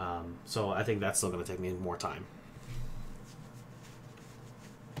 So I think that's still going to take me more time.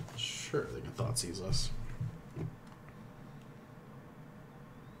 Sure, they can Thoughtseize us.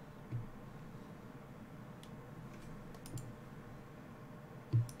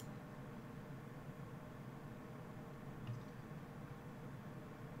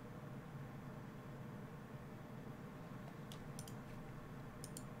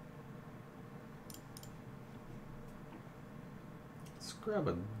 Let's grab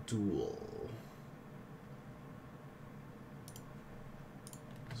a duel.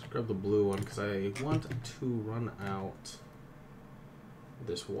 Let's grab the blue one because I want to run out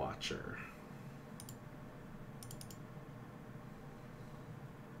this Watcher.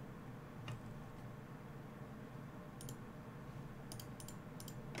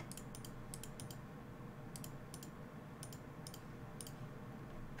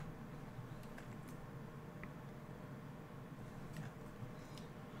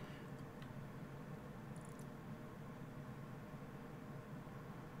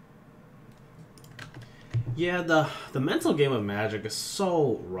 Yeah, the mental game of Magic is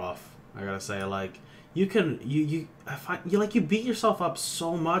so rough. I gotta say, like I find you beat yourself up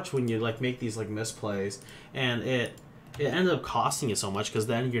so much when you like make these like misplays, and it ends up costing you so much because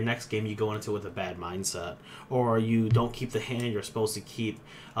then your next game you go into with a bad mindset, or you don't keep the hand you're supposed to keep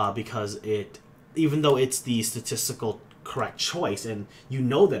because even though it's the statistical correct choice and you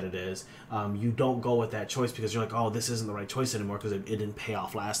know that it is, you don't go with that choice because you're like, oh, this isn't the right choice anymore because it didn't pay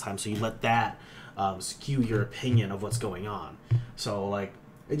off last time, so you let that skew your opinion of what's going on. So like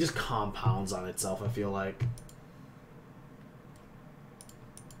it just compounds on itself, I feel like.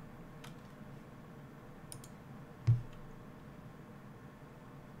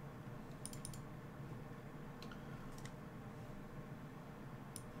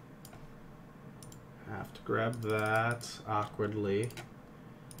 Have to grab that awkwardly.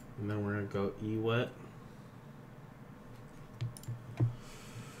 And then we're going to go Ewit.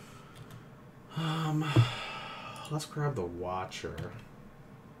 Let's grab the Watcher.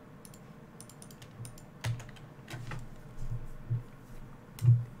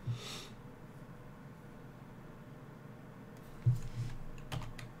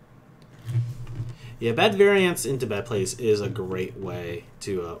 Yeah, bad variance into bad plays is a great way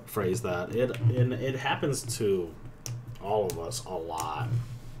to phrase that. It happens to all of us a lot.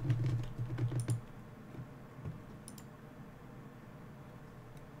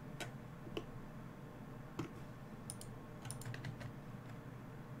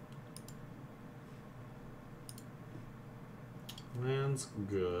 Land's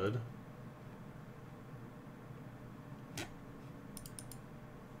good.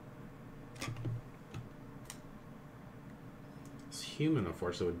 This human,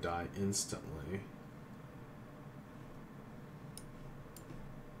 unfortunately, would die instantly.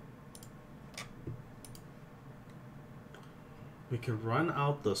 We could run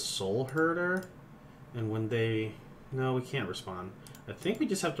out the Soulherder, and when they... No, we can't respond. I think we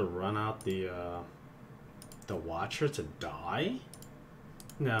just have to run out the Watcher to die?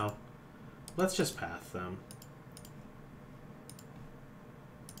 No. Let's just path them.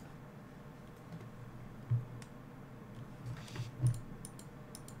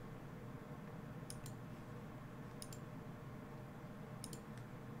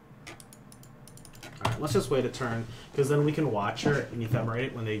 Alright, let's just wait a turn, because then we can watch her and ephemerate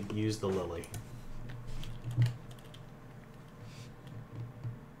it when they use the Lily.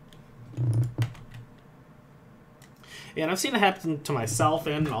 Yeah, and I've seen it happen to myself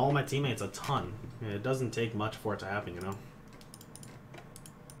and all my teammates a ton. It doesn't take much for it to happen, you know?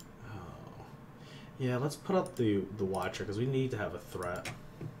 Oh. Yeah, let's put up the Watcher, because we need to have a threat.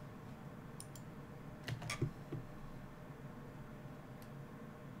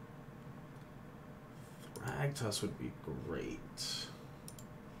 Thragtusk would be great.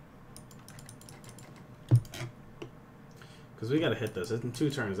 Because we gotta hit this. In 2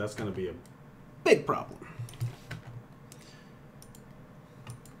 turns, that's gonna be a big problem.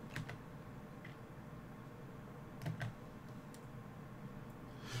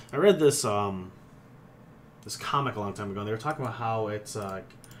 I read this this comic a long time ago, and they were talking about how it's an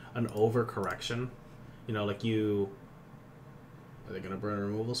overcorrection. You know, like you... Are they going to burn a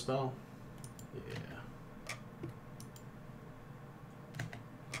removal spell? Yeah.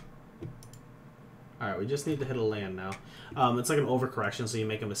 Alright, we just need to hit a land now. It's like an overcorrection, so you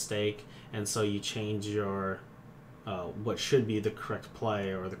make a mistake, and so you change your... what should be the correct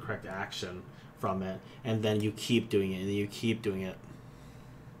play or the correct action from it, and then you keep doing it, and you keep doing it.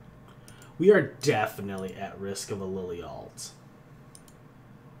 We are definitely at risk of a Lily alt.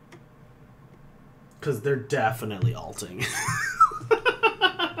 Because they're definitely alting.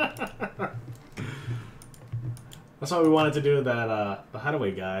 That's why we wanted to do that, the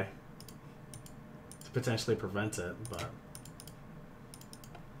hideaway guy. To potentially prevent it, but...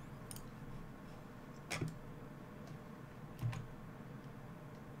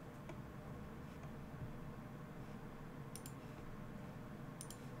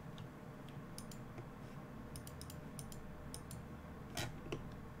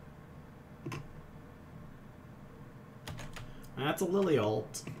 That's a Lily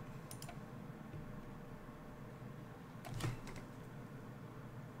ult.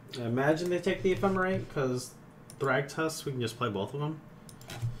 Imagine they take the Ephemerate, because Thragtusk, we can just play both of them.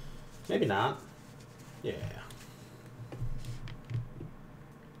 Maybe not. Yeah.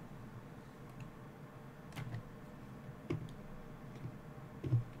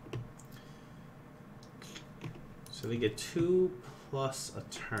 So they get 2 plus a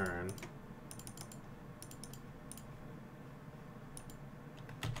turn.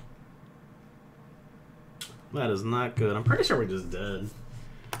 That is not good. I'm pretty sure we're just dead.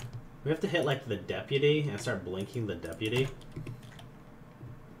 We have to hit like the deputy and start blinking the deputy.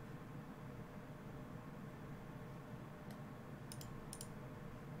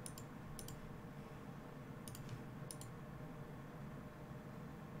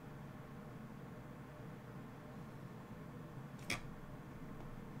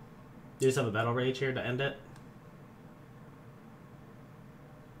 You just have a battle rage here to end it.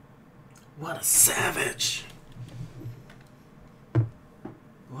 What a savage!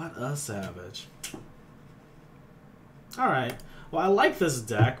 What a savage. Alright. Well, I like this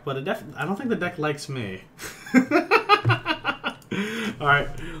deck, but I don't think the deck likes me. Alright,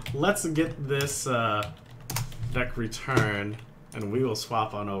 let's get this deck returned, and we will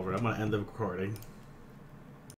swap on over. I'm going to end the recording.